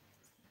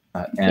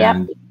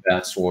 and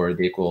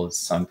password equals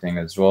something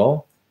as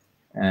well.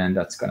 And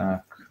that's going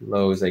to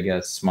close, I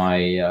guess,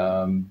 my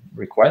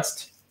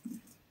request.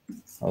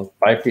 I'll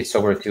pipe this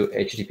over to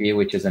HTTP,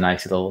 which is a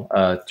nice little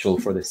tool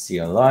for the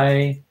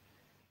CLI,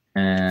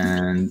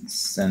 and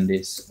send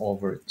this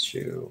over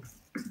to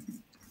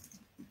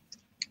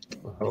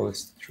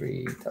host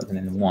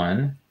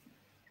 3001.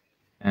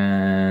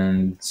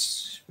 And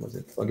was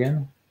it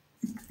login?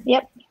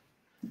 Yep.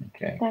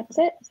 Okay. That's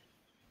it.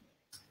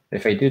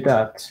 If I do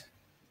that,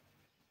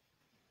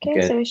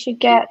 okay, so we should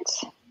get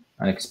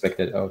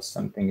unexpected. Oh,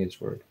 something is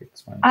working.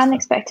 It's fine.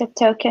 Unexpected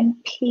token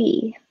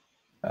P.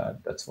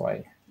 That's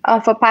why. Oh,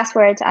 for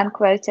passwords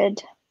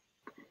unquoted.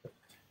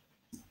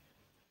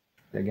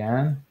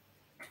 Again.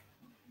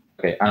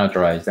 Okay,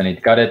 unauthorized. And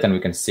it got it, and we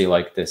can see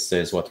like this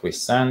is what we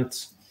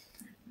sent.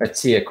 Let's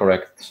see a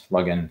correct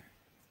login.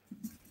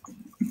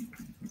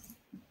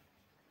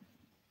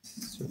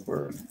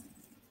 Super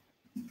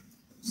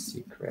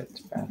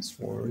secret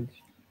password.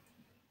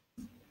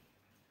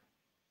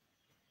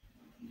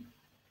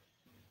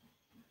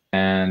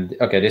 And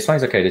okay, this one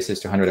is okay. This is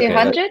 200.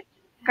 200. Okay,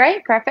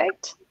 Great,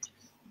 perfect.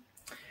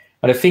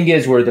 but the thing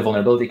is, where the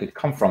vulnerability could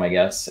come from, I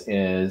guess,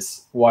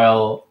 is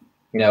while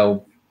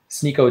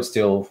Snyk Code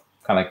still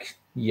kind of like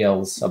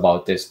yells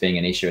about this being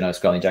an issue in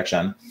SQL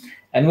injection,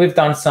 and we've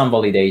done some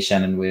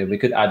validation, and we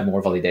could add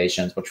more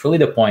validations. But really,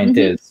 the point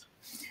is,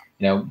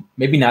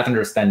 maybe not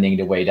understanding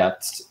the way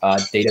that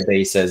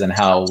databases and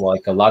how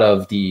like a lot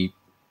of the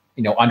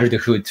under the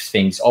hood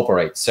things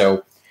operate.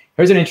 So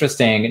here's an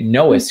interesting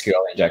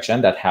NoSQL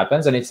injection that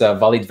happens, and it's a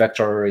valid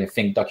vector, I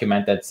think,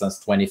 documented since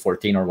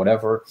 2014 or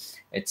whatever.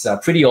 It's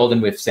pretty old,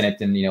 and we've seen it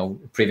in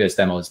previous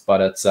demos,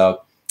 but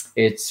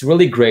it's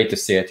really great to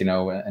see it,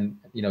 and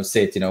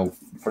see it,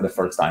 for the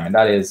first time. And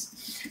that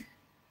is,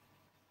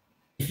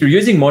 if you're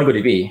using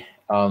MongoDB,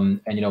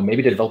 and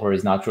maybe the developer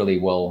is not really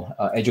well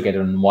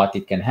educated on what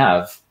it can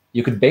have,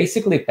 you could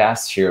basically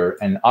pass here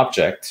an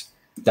object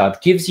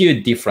that gives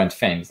you different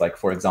things. Like,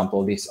 for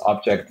example, this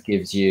object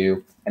gives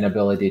you an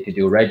ability to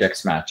do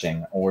regex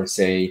matching, or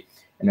say,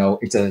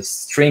 it's a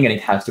string and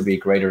it has to be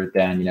greater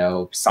than,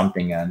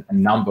 something, a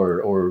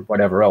number or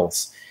whatever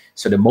else.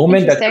 So the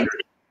moment that,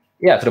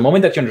 so the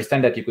moment that you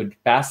understand that you could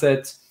pass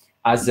it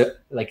as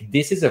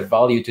this is a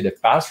value to the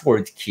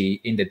password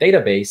key in the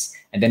database,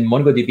 and then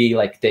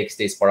MongoDB takes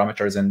these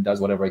parameters and does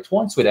whatever it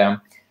wants with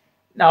them,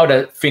 now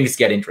that things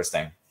get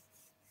interesting.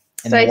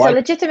 And so it's a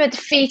legitimate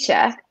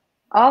feature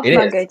of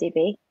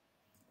MongoDB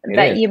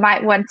that you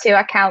might want to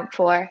account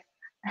for.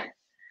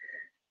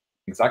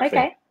 Exactly.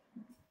 Okay.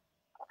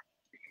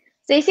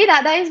 So you see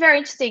that is very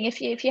interesting.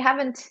 If you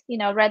haven't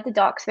read the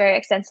docs very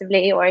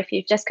extensively, or if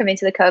you've just come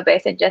into the code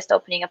base and just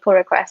opening a pull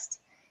request,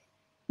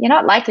 you're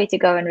not likely to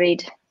go and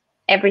read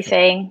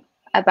everything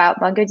about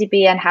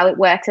MongoDB and how it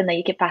works, and that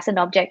you can pass an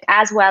object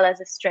as well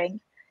as a string.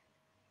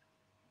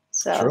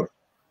 So True.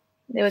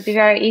 It would be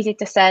very easy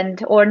to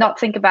send, or not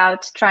think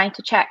about trying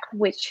to check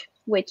which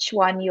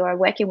one you are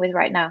working with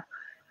right now.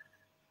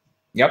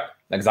 Yep,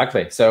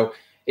 exactly. So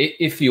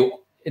if you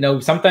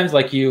sometimes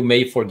you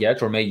may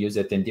forget or may use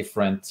it in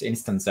different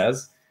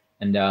instances,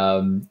 and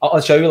I'll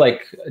show you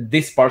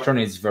this pattern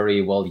is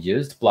very well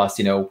used. Plus,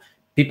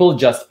 people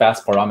just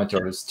pass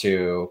parameters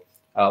to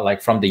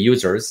from the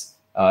users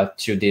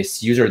to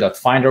this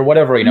user.find or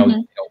whatever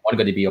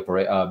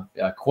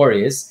MongoDB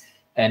queries,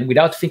 and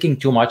without thinking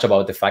too much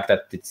about the fact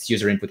that its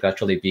user input could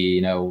actually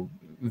be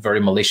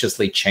very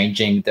maliciously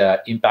changing the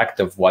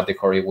impact of what the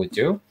query would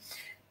do.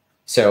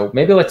 So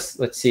maybe let's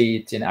see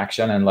it in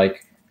action. And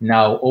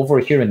now over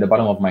here in the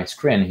bottom of my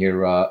screen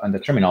here on the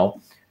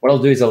terminal, what I'll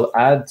do is I'll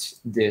add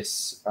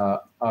this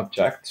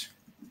object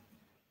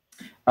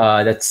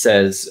that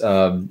says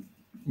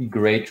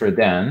greater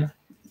than,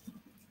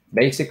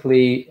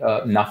 basically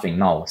nothing,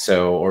 null,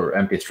 or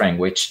empty string,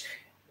 which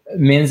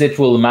means it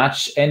will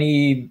match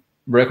any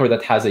record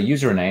that has a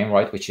username,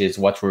 right? Which is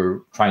what we're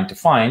trying to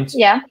find.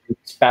 Yeah.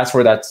 It's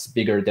password that's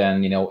bigger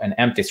than an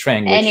empty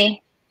string.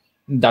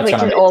 Which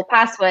is all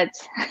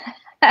passwords.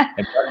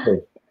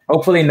 Exactly.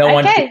 Hopefully no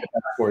one picks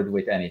a password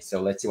with any.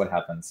 So let's see what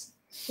happens.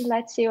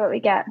 Let's see what we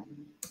get.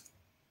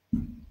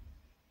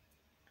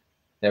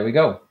 There we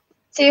go.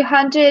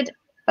 200.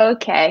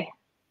 Okay.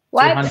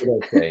 What?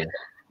 200 okay.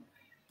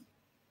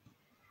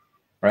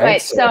 Right.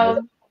 Wait.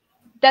 So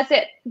does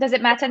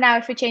it matter now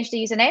if we change the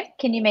username?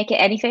 Can you make it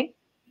anything?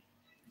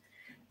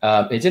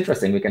 It's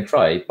interesting. We can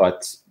try,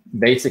 but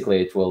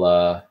basically it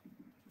will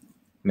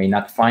may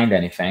not find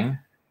anything.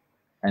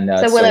 And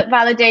so will it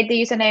validate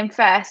the username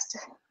first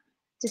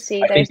to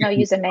see there's no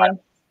username?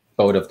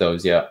 Both of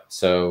those, yeah.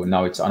 So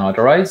now it's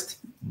unauthorized,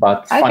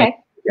 but funny,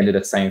 we can do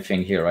the same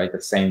thing here, right?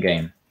 The same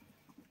game.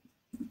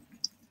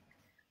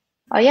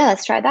 Oh yeah,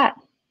 let's try that.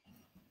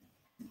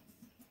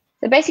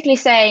 So basically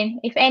saying,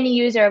 if any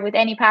user with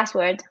any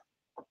password,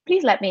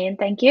 please let me in,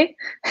 thank you.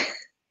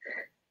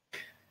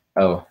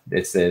 Oh,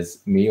 this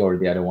is me or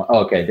the other one. Oh,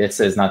 okay, this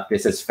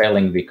is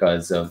failing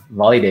because of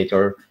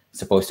validator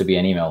supposed to be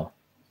an email,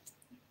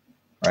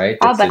 right?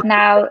 Oh, but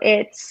now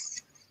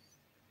it's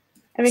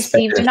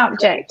received an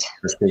object.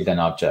 Received an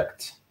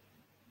object,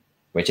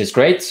 which is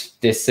great.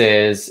 This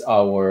is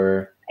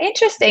our...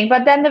 Interesting,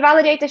 but then the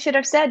validator should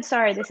have said,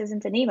 sorry, this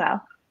isn't an email.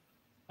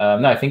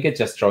 No, I think it's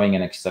just throwing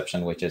an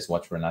exception, which is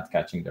what we're not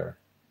catching there.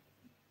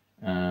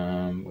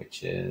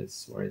 Which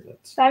is, where is it?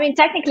 So, I mean,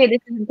 technically, this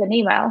isn't an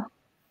email.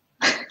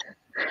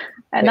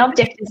 An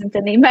object isn't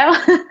an email.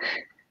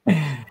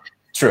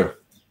 True.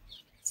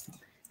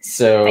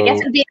 So I guess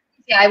it would be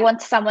easier. I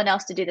want someone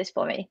else to do this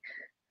for me.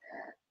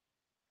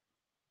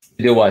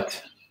 Do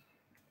what?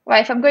 Well,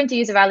 if I'm going to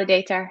use a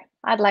validator,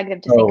 I'd like them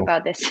to think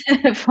about this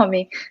for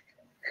me.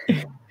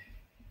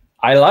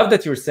 I love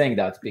that you're saying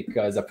that,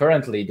 because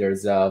apparently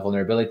there's a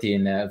vulnerability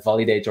in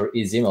validator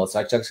is email.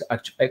 So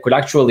I could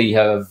actually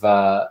have,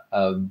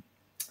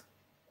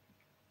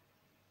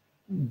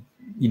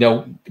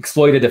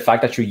 exploited the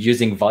fact that you're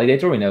using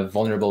validator in a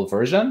vulnerable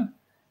version,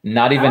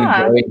 not even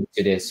going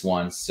to this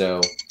one.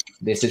 So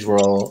this is where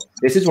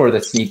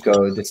the Snyk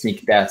code, the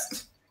Snyk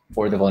test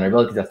for the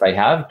vulnerability that I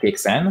have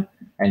kicks in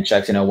and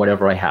checks,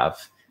 whatever I have.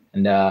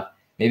 And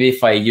maybe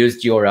if I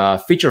used your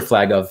feature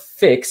flag of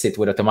fix, it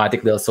would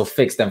automatically also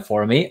fix them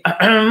for me.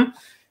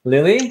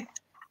 Lily?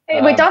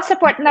 We don't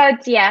support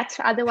nodes yet.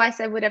 Otherwise,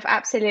 I would have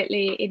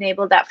absolutely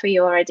enabled that for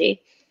you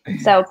already.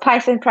 So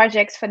Python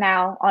projects for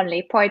now,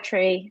 only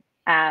poetry,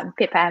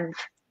 pip and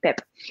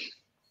pip.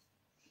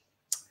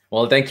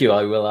 Well, thank you.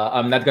 I will.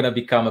 I'm not going to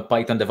become a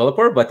Python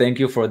developer, but thank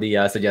you for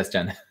the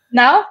suggestion.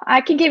 No,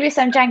 I can give you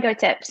some Django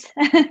tips.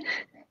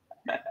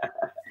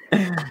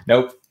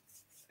 Nope.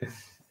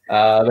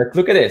 But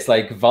look at this,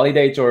 like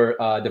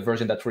validator, the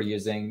version that we're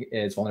using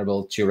is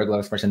vulnerable to regular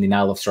expression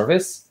denial of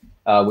service,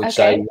 which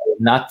I will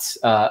not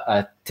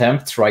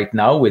attempt right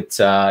now with,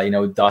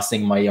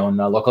 DOSing my own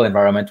local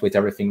environment with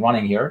everything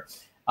running here.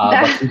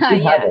 But we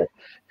do have it.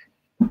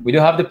 We do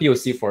have the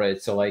POC for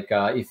it. So like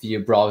if you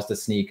browse the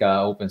Snyk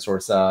open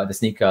source, the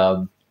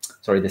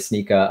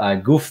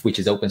Snyk Goof, which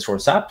is open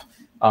source app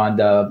on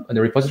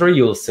the repository,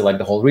 you'll see like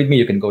the whole README.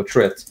 You can go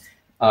through it.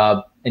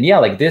 And yeah,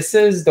 like this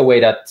is the way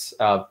that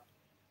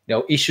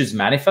issues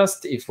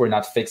manifest if we're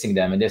not fixing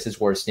them. And this is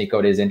where Snyk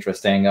Code is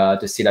interesting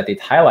to see that it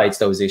highlights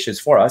those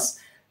issues for us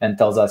and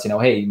tells us,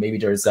 hey, maybe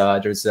there's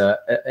an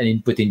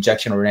input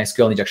injection or an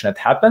SQL injection that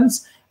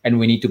happens, and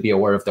we need to be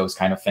aware of those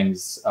kind of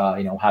things,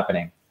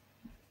 happening.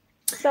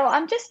 So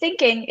I'm just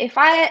thinking, if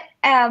I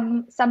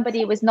am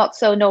somebody with not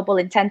so noble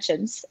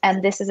intentions,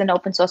 and this is an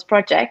open source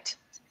project,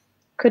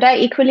 could I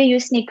equally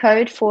use Snyk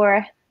Code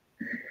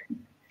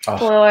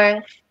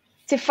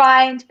to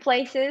find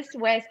places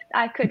where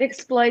I could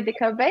exploit the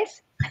code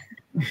base?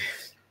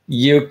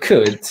 You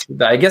could.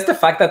 I guess the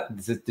fact that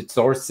the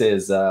source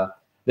is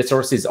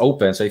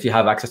open, so if you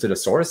have access to the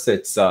source,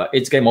 it's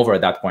game over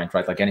at that point,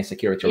 right? Like any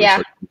security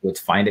researcher would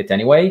find it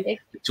anyway.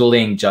 The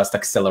tooling just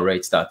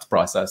accelerates that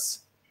process.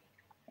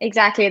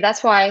 Exactly.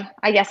 That's why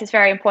I guess it's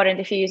very important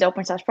if you use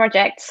open source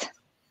projects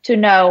to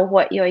know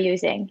what you're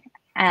using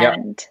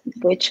and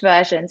which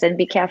versions, and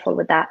be careful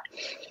with that,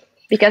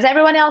 because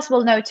everyone else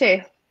will know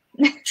too.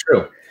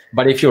 True.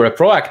 But if you're a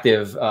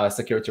proactive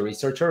security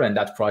researcher and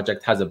that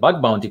project has a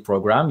bug bounty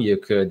program, you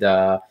could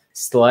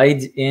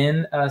slide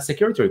in a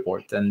security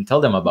report and tell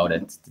them about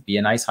it. Be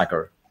a nice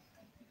hacker.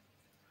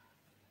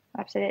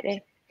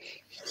 Absolutely.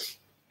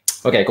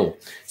 Okay, cool.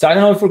 So I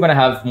don't know if we're going to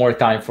have more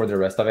time for the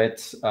rest of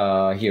it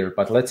here,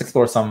 but let's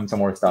explore some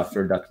more stuff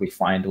here that we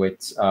find with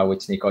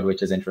Snyk Code,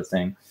 which is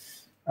interesting.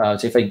 So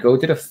if I go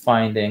to the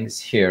findings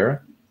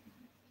here,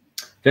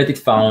 that it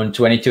found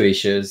 22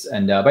 issues.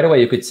 And by the way,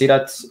 you could see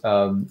that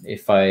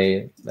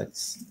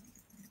let's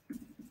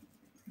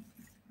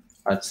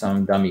add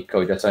some dummy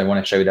code. That's why I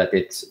want to show you that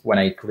when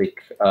I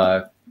click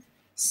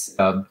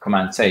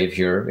command save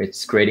here,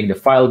 it's creating the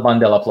file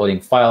bundle,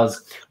 uploading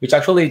files, which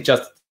actually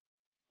just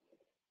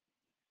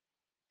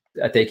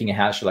taking a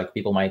hash. Like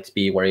people might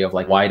be wary of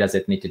like, why does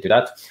it need to do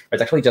that? But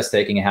it's actually just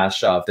taking a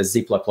hash of the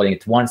zip, uploading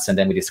it once, and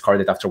then we discard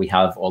it after we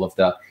have all of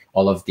the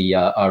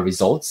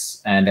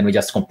results, and then we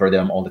just compare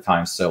them all the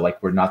time. So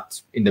like we're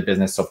not in the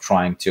business of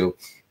trying to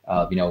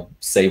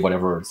save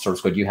whatever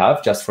source code you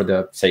have just for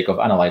the sake of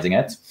analyzing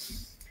it.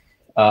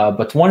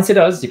 But once it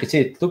does, you can see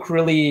it took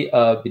really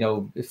a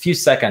few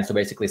seconds to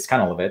basically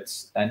scan all of it,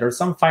 and there's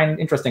some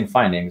interesting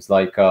findings.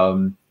 Like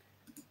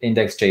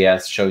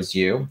index.js shows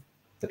you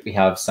that we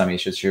have some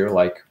issues here,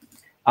 like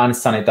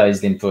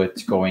unsanitized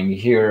input going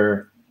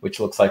here, which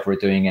looks like we're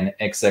doing an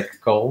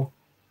exec call,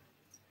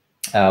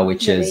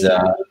 which is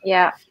not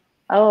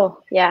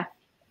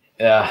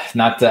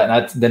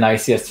the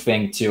nicest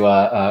thing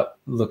to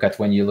look at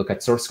when you look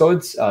at source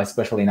codes,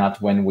 especially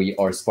not when we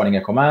are spawning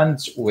a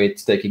command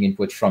with taking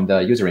input from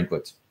the user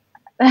input.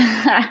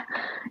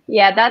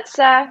 Yeah, that's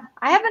I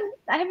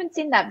haven't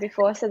seen that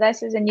before, so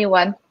this is a new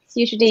one.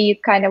 Usually you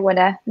kind of want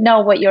to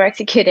know what you're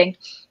executing.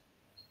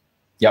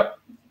 Yep,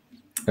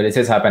 but this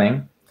is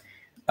happening.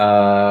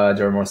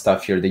 There are more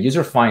stuff here. The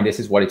user find, this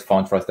is what it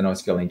found for us, the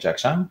NoSQL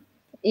injection.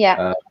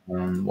 Yeah.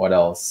 What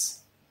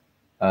else?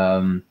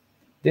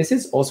 This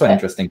is also an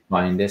interesting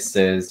find. This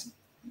is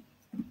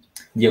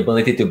the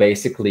ability to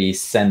basically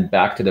send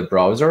back to the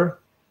browser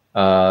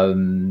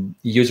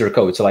user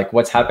code. So like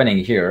what's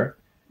happening here,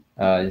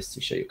 just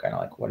to show you kind of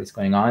like what is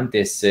going on.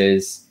 This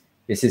is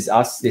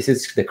us. This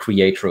is the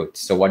create route.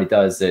 So what it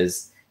does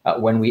is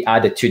when we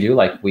add a to-do,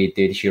 like we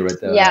did here at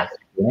the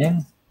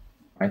beginning,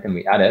 right? And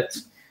we add it.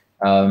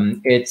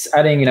 It's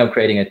adding,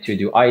 creating a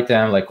to-do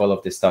item, like all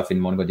of this stuff in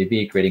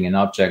MongoDB, creating an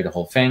object, the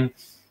whole thing.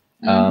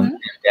 And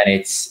then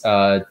it's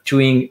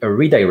doing a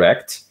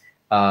redirect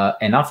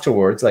And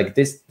afterwards, like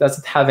this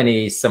doesn't have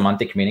any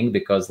semantic meaning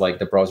because like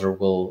the browser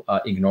will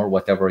ignore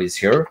whatever is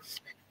here.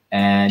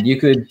 And you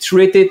could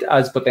treat it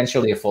as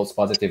potentially a false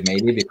positive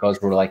maybe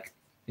because we're like,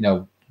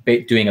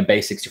 doing a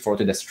base 64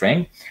 to the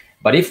string.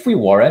 But if we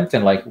weren't,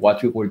 and like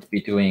what we would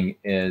be doing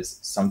is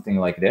something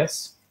like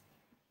this.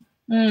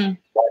 What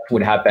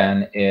would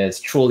happen is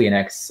truly an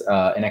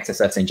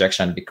XSS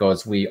injection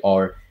because we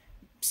are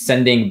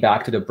sending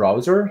back to the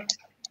browser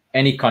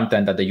any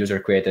content that the user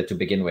created to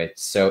begin with.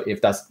 So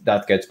if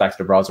that gets back to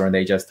the browser and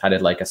they just had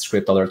it like a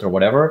script alert or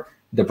whatever,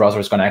 the browser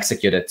is going to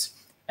execute it.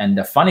 And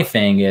the funny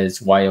thing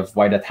is why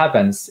that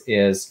happens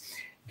is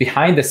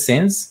behind the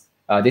scenes,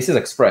 this is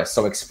Express.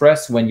 So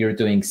Express, when you're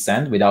doing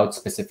send without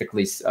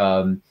specifically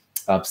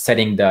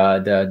setting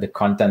the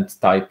content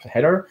type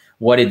header,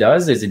 what it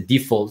does is it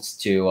defaults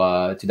to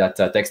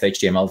that text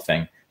HTML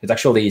thing. It's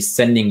actually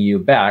sending you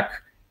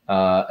back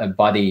a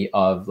body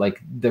of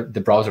like the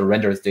browser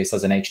renders this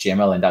as an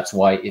HTML, and that's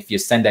why if you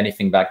send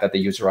anything back that the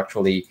user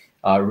actually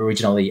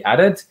originally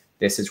added,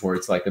 this is where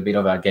it's like a bit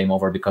of a game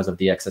over because of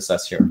the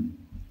XSS here.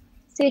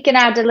 So you can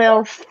add a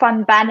little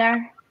fun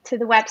banner to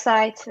the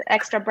website,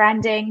 extra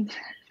branding.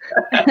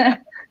 I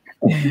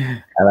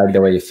like the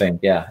way you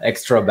think. Yeah,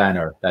 extra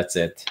banner. That's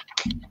it.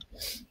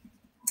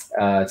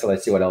 So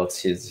let's see what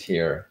else is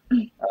here.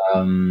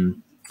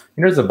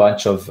 There's a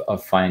bunch of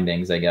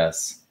findings, I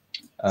guess.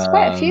 There's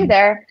quite a few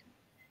there.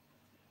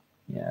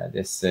 Yeah,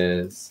 this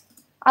is.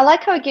 I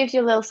like how it gives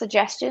you little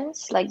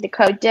suggestions, like the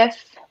code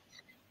diff.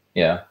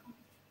 Yeah,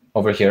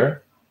 over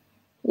here.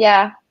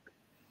 Yeah.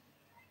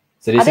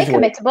 So this Are they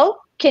committable?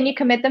 Can you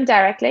commit them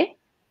directly?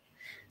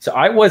 So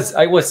I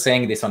was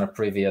saying this on a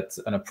previous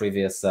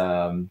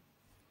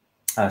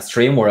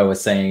stream where I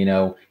was saying,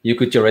 you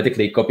could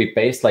theoretically copy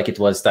paste like it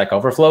was Stack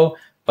Overflow,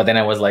 but then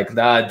I was like,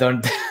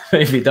 don't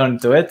maybe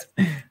don't do it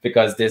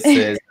because this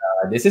is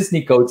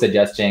Snyk Code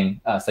suggesting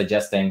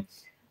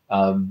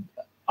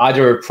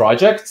other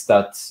projects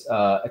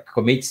that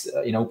commits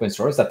in open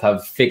source that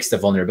have fixed the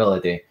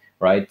vulnerability,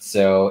 right?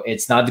 So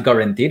it's not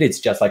guaranteed. It's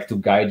just like to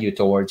guide you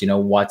towards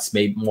what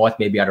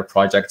maybe other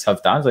projects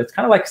have done. So it's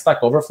kind of like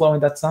Stack Overflow in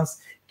that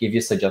sense, give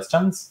you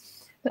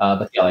suggestions,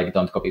 but yeah, like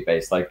don't copy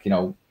paste. Like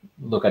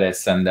look at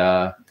this and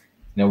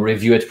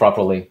review it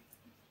properly.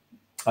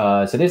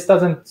 So this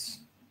doesn't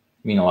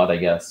mean a lot, I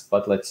guess,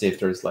 but let's see if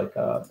there's like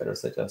better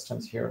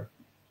suggestions here.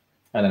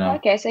 I don't know.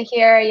 Okay, so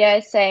here, yeah,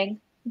 it's saying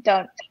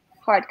don't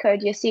hard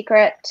code your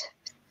secret.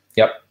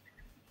 Yep.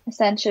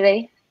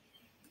 Essentially,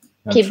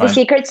 keep the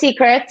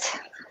secret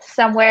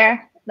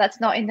somewhere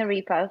that's not in the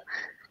repo.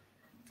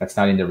 That's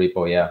not in the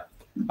repo, yeah.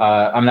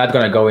 I'm not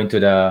gonna go into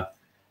the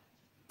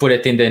put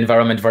it in the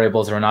environment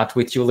variables or not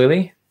with you,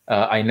 Lily.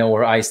 I know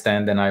where I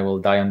stand and I will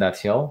die on that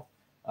hill.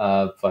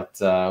 But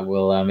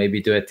we'll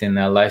maybe do it in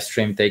a live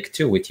stream take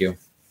 2 with you.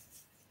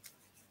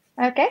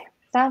 Okay,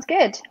 sounds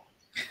good.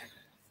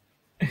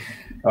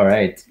 All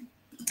right.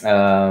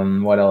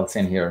 What else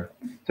in here?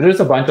 So there's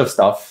a bunch of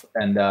stuff,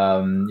 and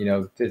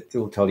it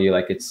will tell you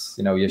like it's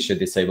you should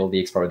disable the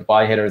expired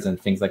by headers and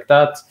things like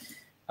that.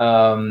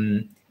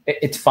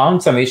 It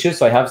found some issues.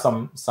 So I have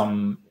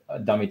some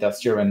dummy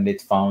test here, and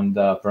it found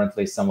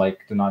apparently some like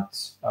do not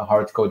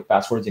hard code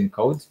passwords in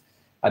code.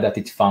 That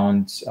it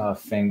found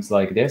things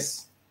like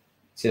this.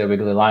 See the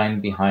wiggly line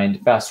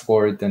behind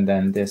password, and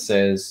then this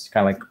is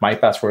kind of like my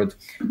password,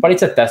 but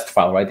it's a test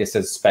file, right? This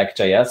is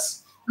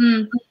spec.js.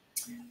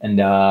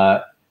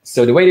 And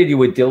so the way that you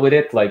would deal with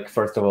it, like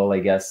first of all, I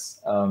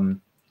guess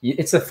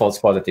it's a false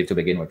positive to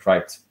begin with,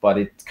 right? But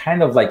it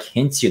kind of like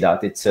hints you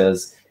that it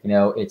says,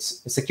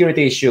 it's a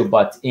security issue,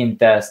 but in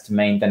test,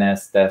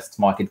 maintenance, test,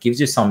 mock, it gives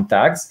you some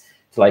tags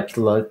to like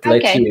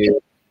let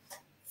you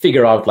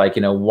figure out like,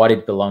 what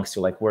it belongs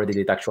to, like where did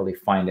it actually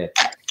find it.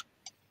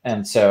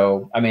 And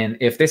so, I mean,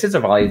 if this is a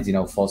valid,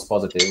 false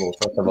positive, well,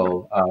 first of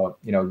all,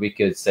 we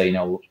could say,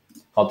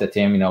 help the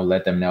team,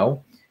 let them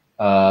know.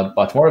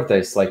 But more of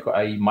this, like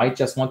I might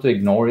just want to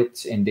ignore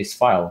it in this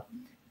file.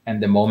 And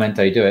the moment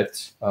I do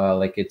it,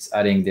 like it's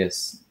adding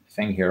this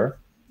thing here,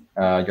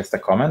 just a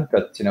comment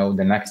that,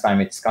 the next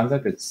time it scans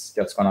it, it's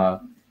just gonna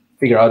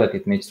figure out that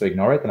it needs to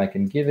ignore it. And I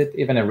can give it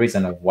even a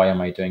reason of why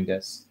am I doing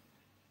this.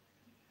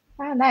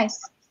 Oh, nice.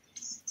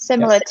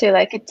 Similar to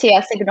like a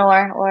TS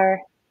ignore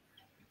or.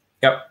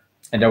 Yep.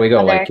 And there we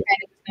go. Like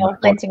kind of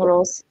linting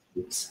rules.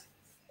 Oops.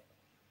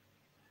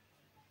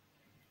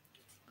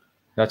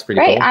 That's pretty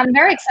great. cool. I'm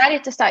very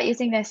excited to start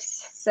using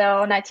this. So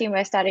on our team,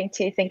 we're starting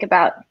to think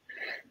about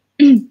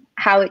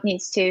how it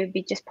needs to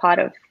be just part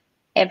of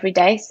every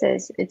day. So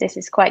this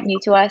is quite new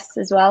to us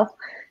as well.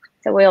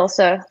 So we're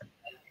also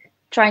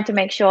trying to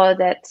make sure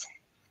that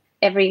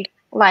every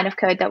line of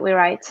code that we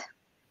write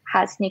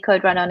has Snyk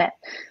Code run on it.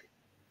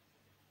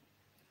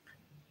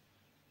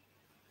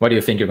 What do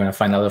you think? You're going to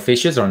find a lot of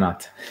issues or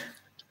not?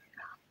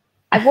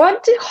 I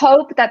want to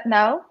hope that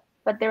no,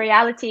 but the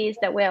reality is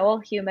that we're all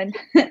human.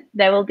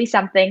 There will be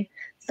something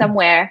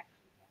somewhere,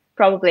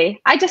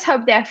 probably. I just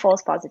hope they're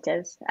false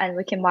positives and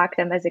we can mark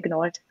them as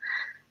ignored.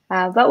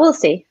 But we'll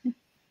see.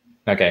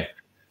 Okay.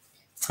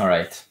 All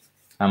right.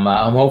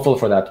 I'm hopeful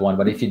for that one.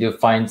 But if you do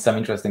find some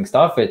interesting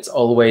stuff, it's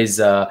always,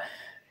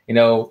 you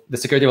know, the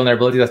security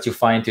vulnerabilities that you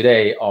find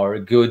today are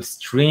good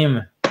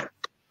stream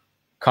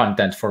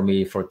content for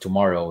me for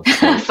tomorrow.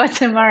 So. For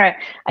tomorrow.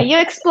 Are you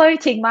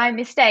exploiting my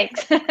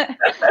mistakes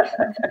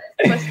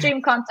for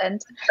stream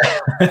content?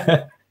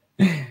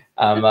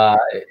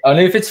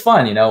 Only if it's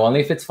fun, you know, only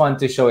if it's fun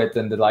to show it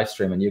in the live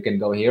stream, and you can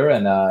go here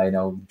and you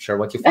know, share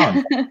what you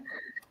found.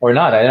 Or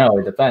not, I don't know,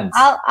 it depends.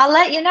 I'll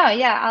let you know.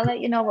 Yeah, I'll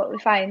let you know what we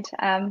find.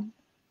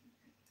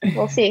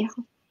 We'll see.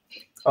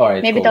 All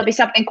right, maybe cool. There'll be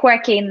something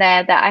quirky in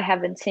there that I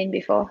haven't seen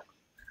before.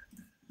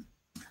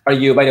 Are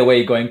you, by the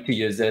way, going to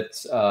use it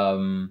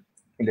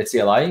in the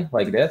CLI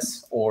like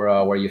this,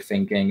 or were you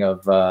thinking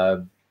of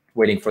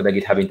waiting for the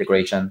GitHub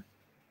integration?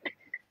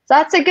 So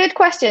that's a good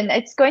question.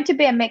 It's going to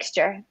be a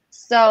mixture.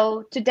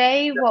 So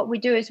today, what we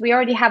do is we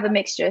already have a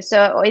mixture.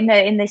 So in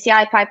the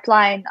CI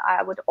pipeline,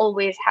 I would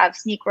always have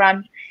Snyk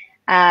run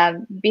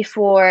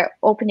before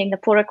opening the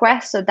pull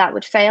request, so that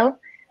would fail.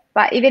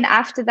 But even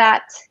after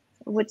that,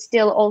 would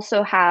still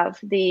also have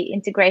the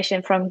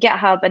integration from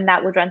GitHub, and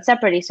that would run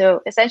separately.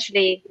 So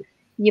essentially,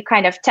 you're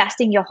kind of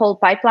testing your whole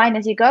pipeline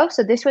as you go.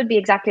 So this would be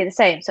exactly the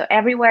same. So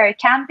everywhere it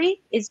can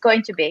be, is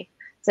going to be.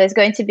 So it's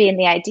going to be in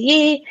the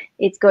IDE.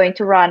 It's going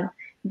to run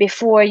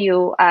before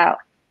you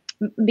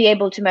be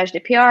able to merge the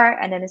PR,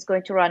 and then it's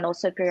going to run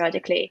also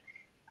periodically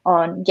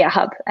on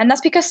GitHub. And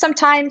that's because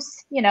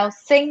sometimes, you know,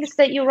 things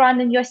that you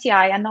run in your CI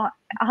are not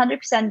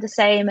 100% the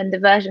same, and the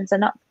versions are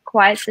not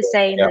quite the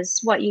same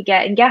as what you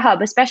get in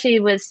GitHub, especially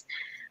with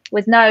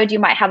Node. You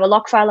might have a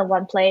log file in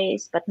one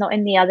place, but not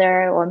in the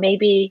other, or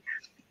maybe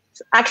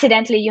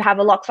accidentally you have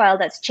a log file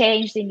that's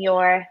changed in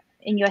your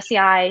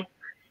CI,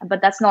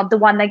 but that's not the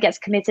one that gets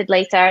committed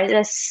later.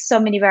 There's so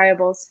many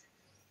variables.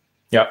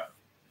 Yeah,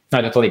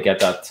 I totally get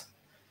that.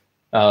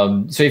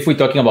 So if we're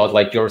talking about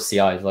like your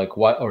CI, like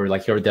what, or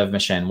like your dev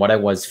machine, what I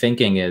was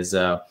thinking is,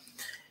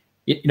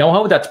 you know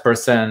how that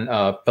person,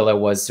 Pelle,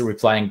 was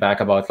replying back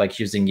about like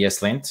using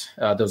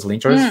ESLint, those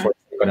linters for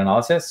code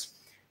analysis.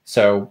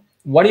 So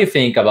what do you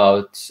think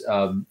about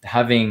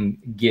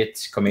having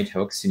Git commit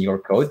hooks in your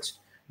code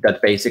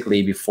that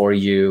basically before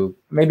you,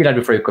 maybe not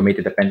before you commit,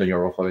 it depends on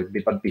your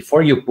workload, but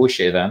before you push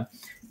it, then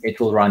it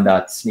will run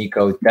that Snyk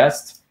code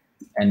test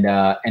and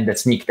the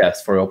Snyk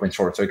test for open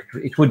source. So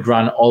it would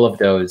run all of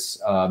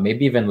those,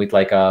 maybe even with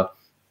like a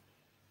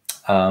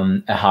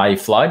high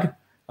flag,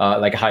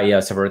 like a high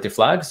severity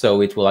flag. So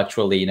it will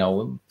actually, you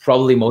know,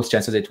 probably most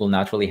chances it will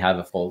naturally have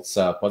a false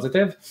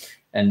positive.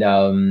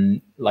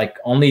 And like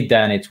only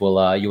then it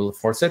will, you will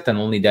force it, and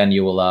only then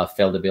you will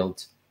fail the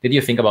build. Did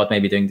you think about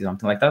maybe doing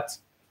something like that?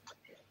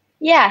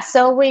 Yeah,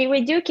 so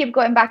we do keep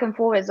going back and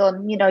forwards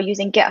on, you know,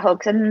 using Git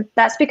hooks, and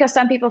that's because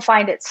some people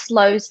find it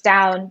slows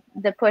down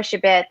the push a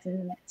bit,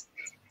 and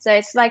so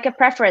it's like a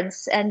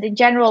preference. And in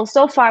general,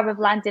 so far we've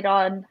landed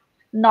on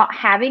not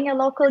having a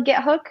local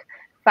Git hook,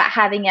 but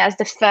having it as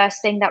the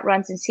first thing that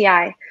runs in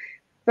CI.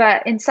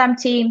 But in some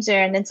teams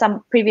and in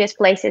some previous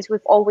places,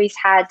 we've always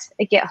had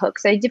a Git hook.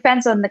 So it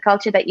depends on the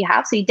culture that you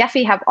have. So you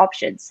definitely have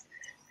options.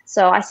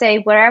 So I say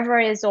wherever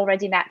is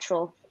already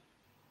natural,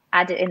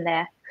 add it in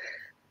there.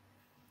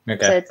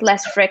 Okay. So it's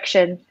less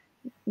friction,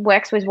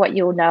 works with what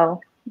you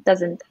know,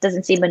 doesn't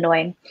seem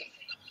annoying.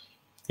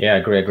 Yeah,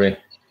 agree.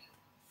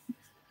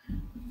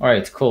 All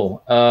right,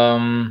 cool.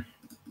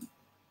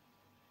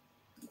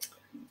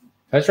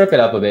 Let's wrap it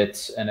up a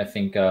bit, and I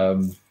think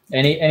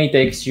any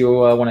takes you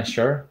want to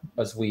share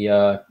as we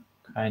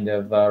kind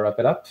of wrap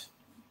it up?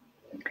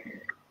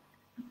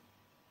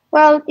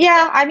 Well,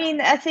 yeah, I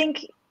mean, I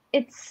think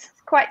it's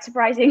quite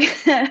surprising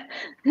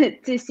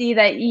to see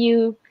that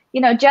you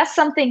know, just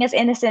something as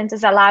innocent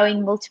as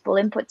allowing multiple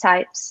input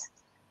types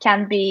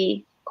can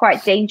be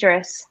quite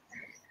dangerous.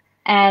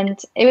 And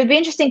it would be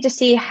interesting to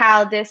see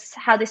how this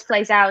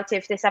plays out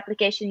if this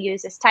application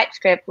uses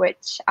TypeScript,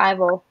 which I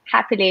will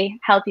happily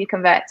help you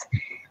convert,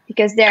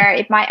 because there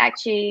it might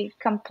actually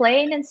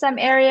complain in some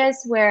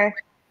areas where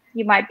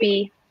you might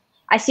be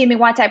assuming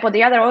one type or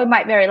the other, or it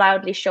might very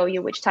loudly show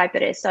you which type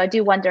it is. So I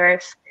do wonder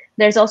if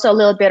there's also a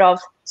little bit of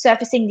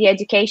surfacing the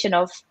education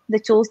of the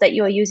tools that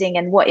you're using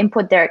and what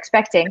input they're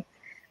expecting,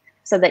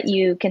 so that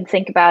you can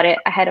think about it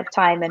ahead of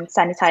time and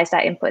sanitize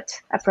that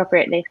input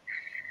appropriately.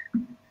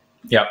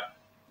 Yeah,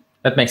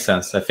 that makes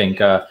sense. I think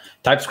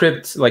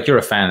TypeScript, like you're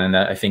a fan, and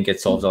I think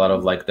it solves a lot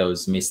of like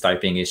those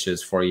mistyping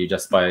issues for you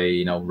just by,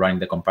 you know, running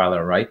the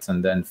compiler, right,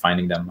 and then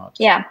finding them out.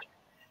 Yeah,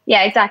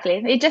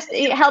 exactly.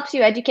 It helps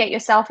you educate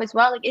yourself as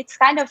well. It's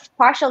kind of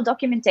partial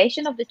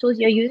documentation of the tools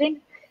you're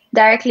using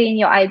directly in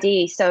your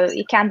IDE, so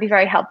it can be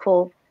very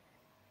helpful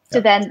to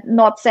then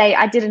not say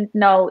I didn't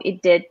know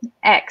it did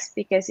X,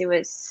 because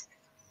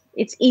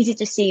it's easy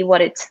to see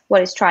what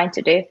it's trying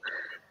to do,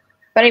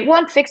 but it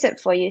won't fix it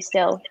for you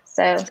still.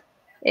 So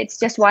it's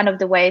just one of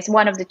the ways,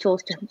 one of the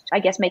tools to, I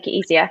guess, make it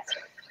easier.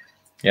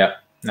 Yeah,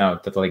 no,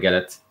 totally get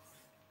it.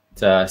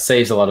 It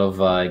saves a lot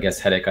of, I guess,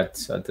 headache at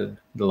the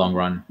long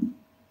run.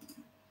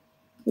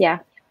 Yeah.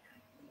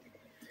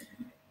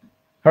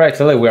 All right,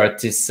 Lily, we're at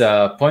this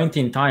point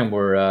in time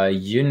where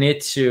you need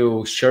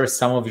to share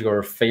some of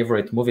your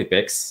favorite movie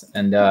picks,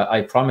 and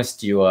I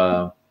promised you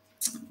I'll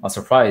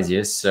surprise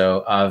you.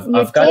 So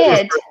I've got your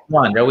first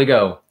one. There we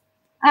go.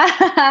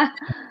 That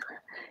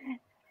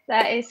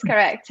is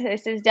correct.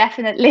 This is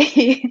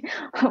definitely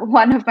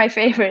one of my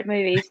favorite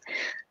movies.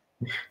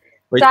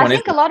 Which so one I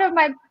think a lot of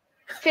my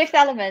Fifth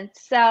Element.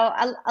 So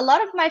a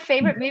lot of my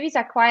favorite movies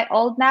are quite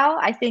old now.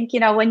 I think,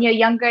 when you're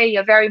younger,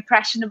 you're very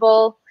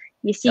impressionable.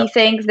 You see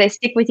things, they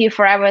stick with you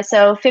forever.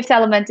 So Fifth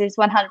Element is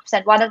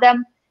 100% one of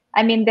them.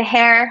 I mean, the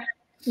hair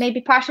may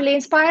be partially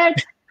inspired.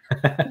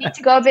 Need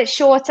to go a bit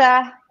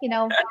shorter,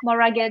 more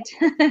rugged.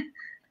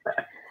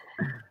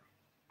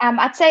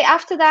 I'd say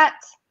after that,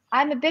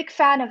 I'm a big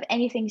fan of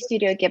anything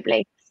Studio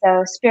Ghibli.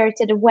 So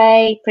Spirited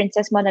Away,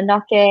 Princess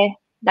Mononoke,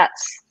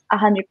 that's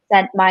 100%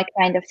 my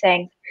kind of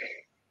thing.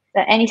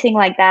 So anything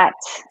like that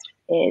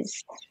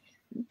is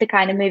the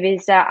kind of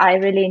movies that I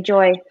really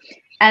enjoy.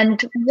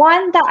 And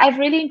one that I've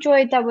really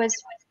enjoyed that was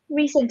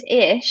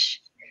recent-ish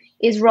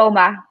is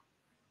Roma,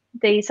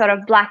 the sort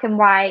of black and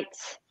white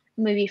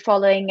movie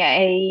following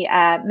a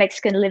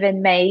Mexican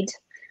live-in maid.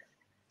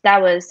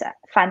 That was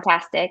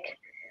fantastic.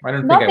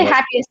 Not the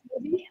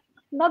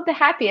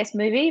happiest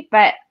movie,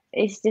 but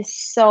it's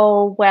just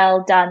so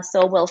well done,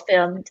 so well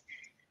filmed.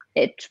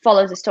 It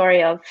follows the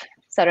story of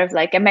sort of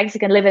like a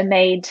Mexican live-in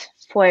maid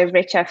for a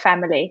richer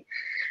family.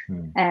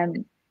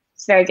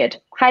 It's very good.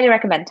 Highly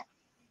recommend.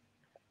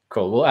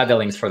 Cool. We'll add the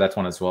links for that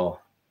one as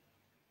well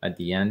at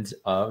the end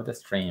of the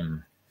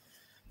stream.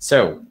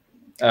 So,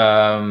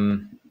 yeah,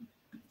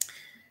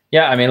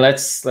 I mean,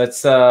 let's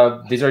these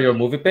are your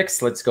movie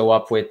picks. Let's go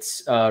up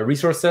with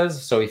resources.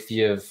 So if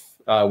you've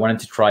wanted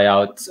to try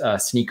out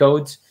Snyk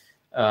Code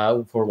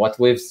for what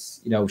we've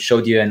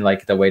showed you and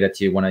like the way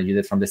that you want to use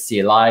it from the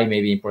CLI,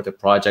 maybe import a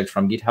project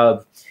from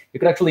GitHub. You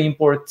could actually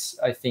import,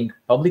 I think,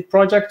 public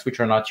projects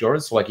which are not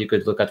yours. So like you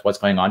could look at what's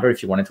going on there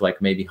if you wanted to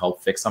like maybe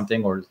help fix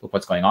something or look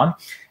what's going on.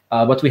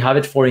 But we have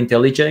it for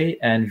IntelliJ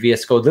and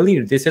VS Code. Lily,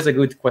 this is a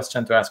good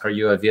question to ask. Are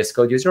you a VS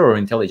Code user or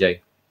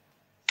IntelliJ?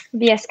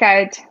 VS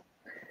Code.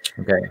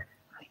 Okay.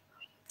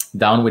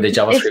 Down with the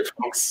JavaScript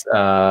folks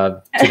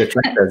to the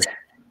trenches.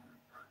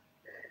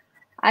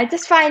 I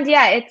just find,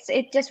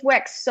 it just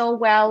works so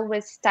well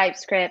with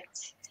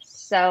TypeScript.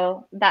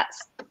 So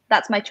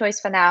that's my choice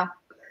for now.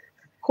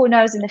 Who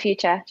knows in the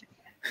future?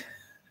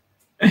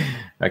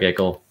 Okay,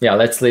 cool. Yeah,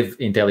 let's leave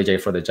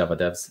IntelliJ for the Java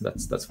devs.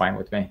 That's fine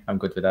with me. I'm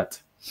good with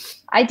that.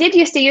 I did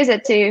used to use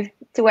it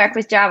to work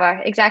with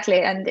Java,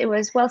 exactly, and it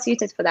was well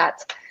suited for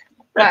that.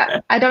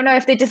 But I don't know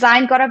if the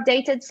design got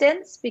updated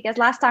since, because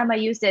last time I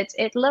used it,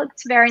 it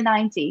looked very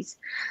 90s.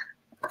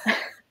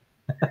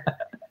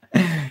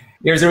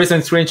 Here's a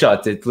recent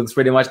screenshot. It looks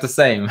pretty much the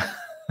same.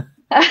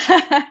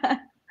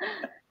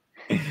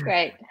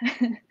 Great.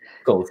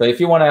 Cool. So if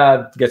you want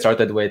to get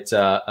started with,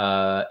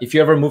 if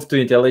you ever move to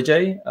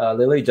IntelliJ,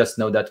 Lily, just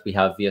know that we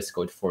have VS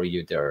Code for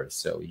you there.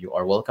 So you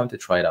are welcome to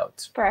try it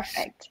out.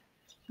 Perfect.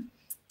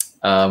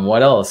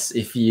 What else?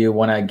 If you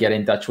want to get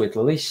in touch with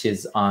Lily,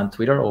 she's on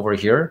Twitter over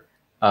here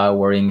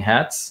wearing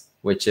hats,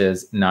 which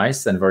is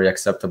nice and very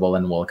acceptable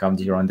and welcomed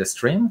here on the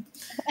stream.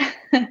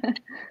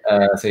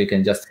 So you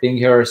can just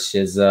ping her.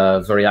 She's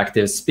a very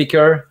active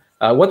speaker.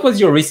 What was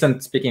your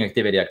recent speaking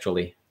activity,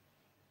 actually?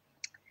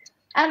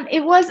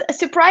 It was,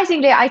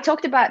 surprisingly, I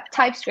talked about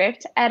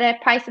TypeScript at a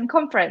Python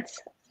conference.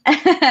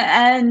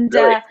 And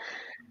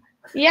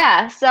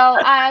yeah, so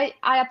I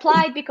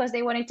applied because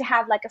they wanted to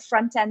have like a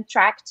front-end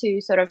track to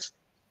sort of,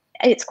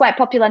 it's quite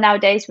popular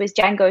nowadays with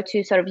Django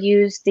to sort of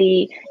use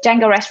the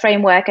Django REST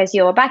framework as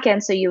your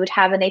backend. So you would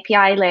have an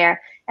API layer,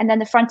 and then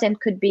the front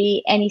end could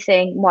be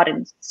anything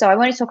modern. So I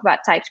want to talk about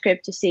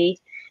TypeScript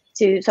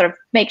to sort of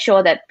make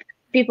sure that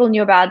people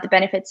knew about the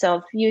benefits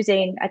of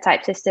using a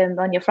type system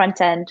on your front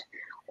end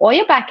or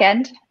your back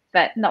end,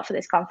 but not for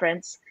this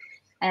conference,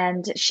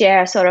 and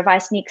share sort of our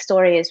Snyk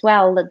story as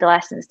well, the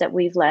lessons that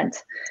we've learned,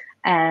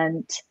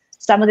 and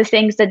some of the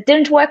things that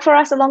didn't work for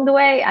us along the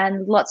way,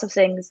 and lots of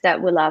things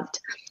that we loved.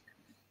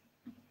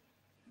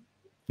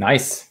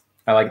 Nice.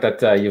 I like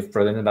that you've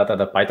presented that at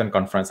the Python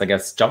conference. I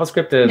guess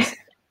JavaScript is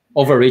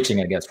overreaching,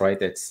 I guess, right?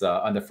 It's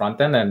on the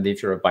front end, and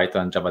if you're a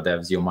Python Java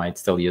devs, you might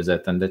still use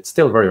it, and it's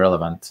still very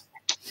relevant.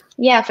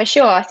 Yeah, for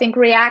sure. I think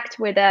React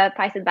with a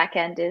Python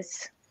backend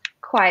is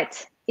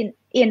quite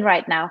in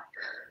right now.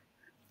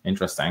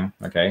 Interesting.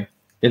 Okay.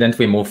 Didn't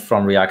we move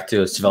from React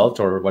to Svelte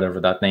or whatever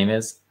that name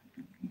is?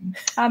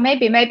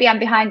 Maybe I'm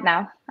behind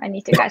now. I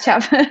need to catch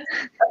up.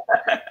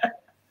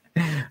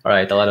 All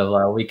right, a lot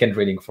of weekend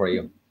reading for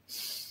you.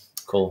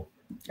 Cool.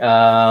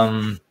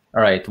 All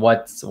right,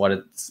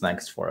 what's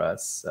next for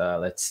us?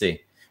 Let's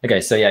see.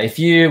 Okay, so yeah, if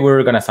you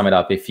were gonna sum it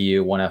up, if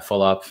you want to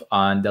follow up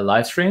on the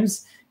live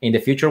streams in the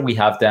future, we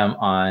have them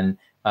on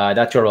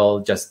that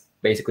URL. Just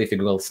basically, if you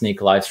Google Snyk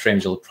live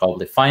streams, you'll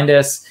probably find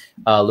this.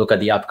 Look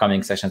at the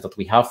upcoming sessions that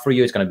we have for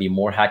you. It's going to be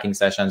more hacking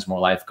sessions, more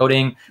live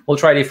coding. We'll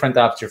try different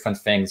apps, different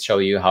things, show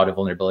you how the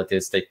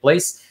vulnerabilities take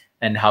place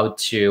and how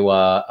to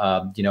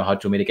how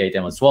to mitigate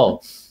them as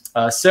well.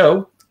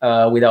 So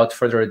without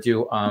further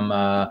ado,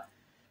 I'm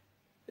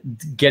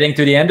getting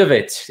to the end of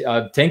it.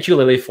 Thank you,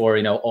 Lily, for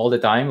all the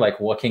time, like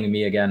walking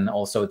me again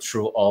also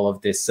through all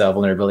of these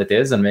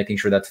vulnerabilities and making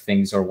sure that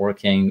things are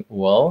working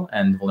well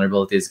and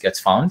vulnerabilities gets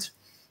found.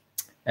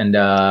 And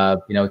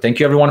thank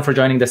you everyone for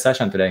joining the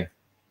session today.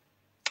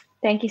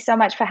 Thank you so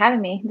much for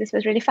having me. This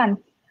was really fun.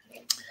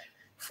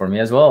 For me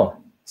as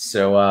well.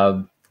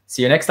 So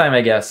see you next time,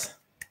 I guess.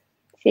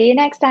 See you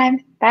next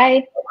time.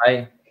 Bye.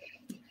 Bye.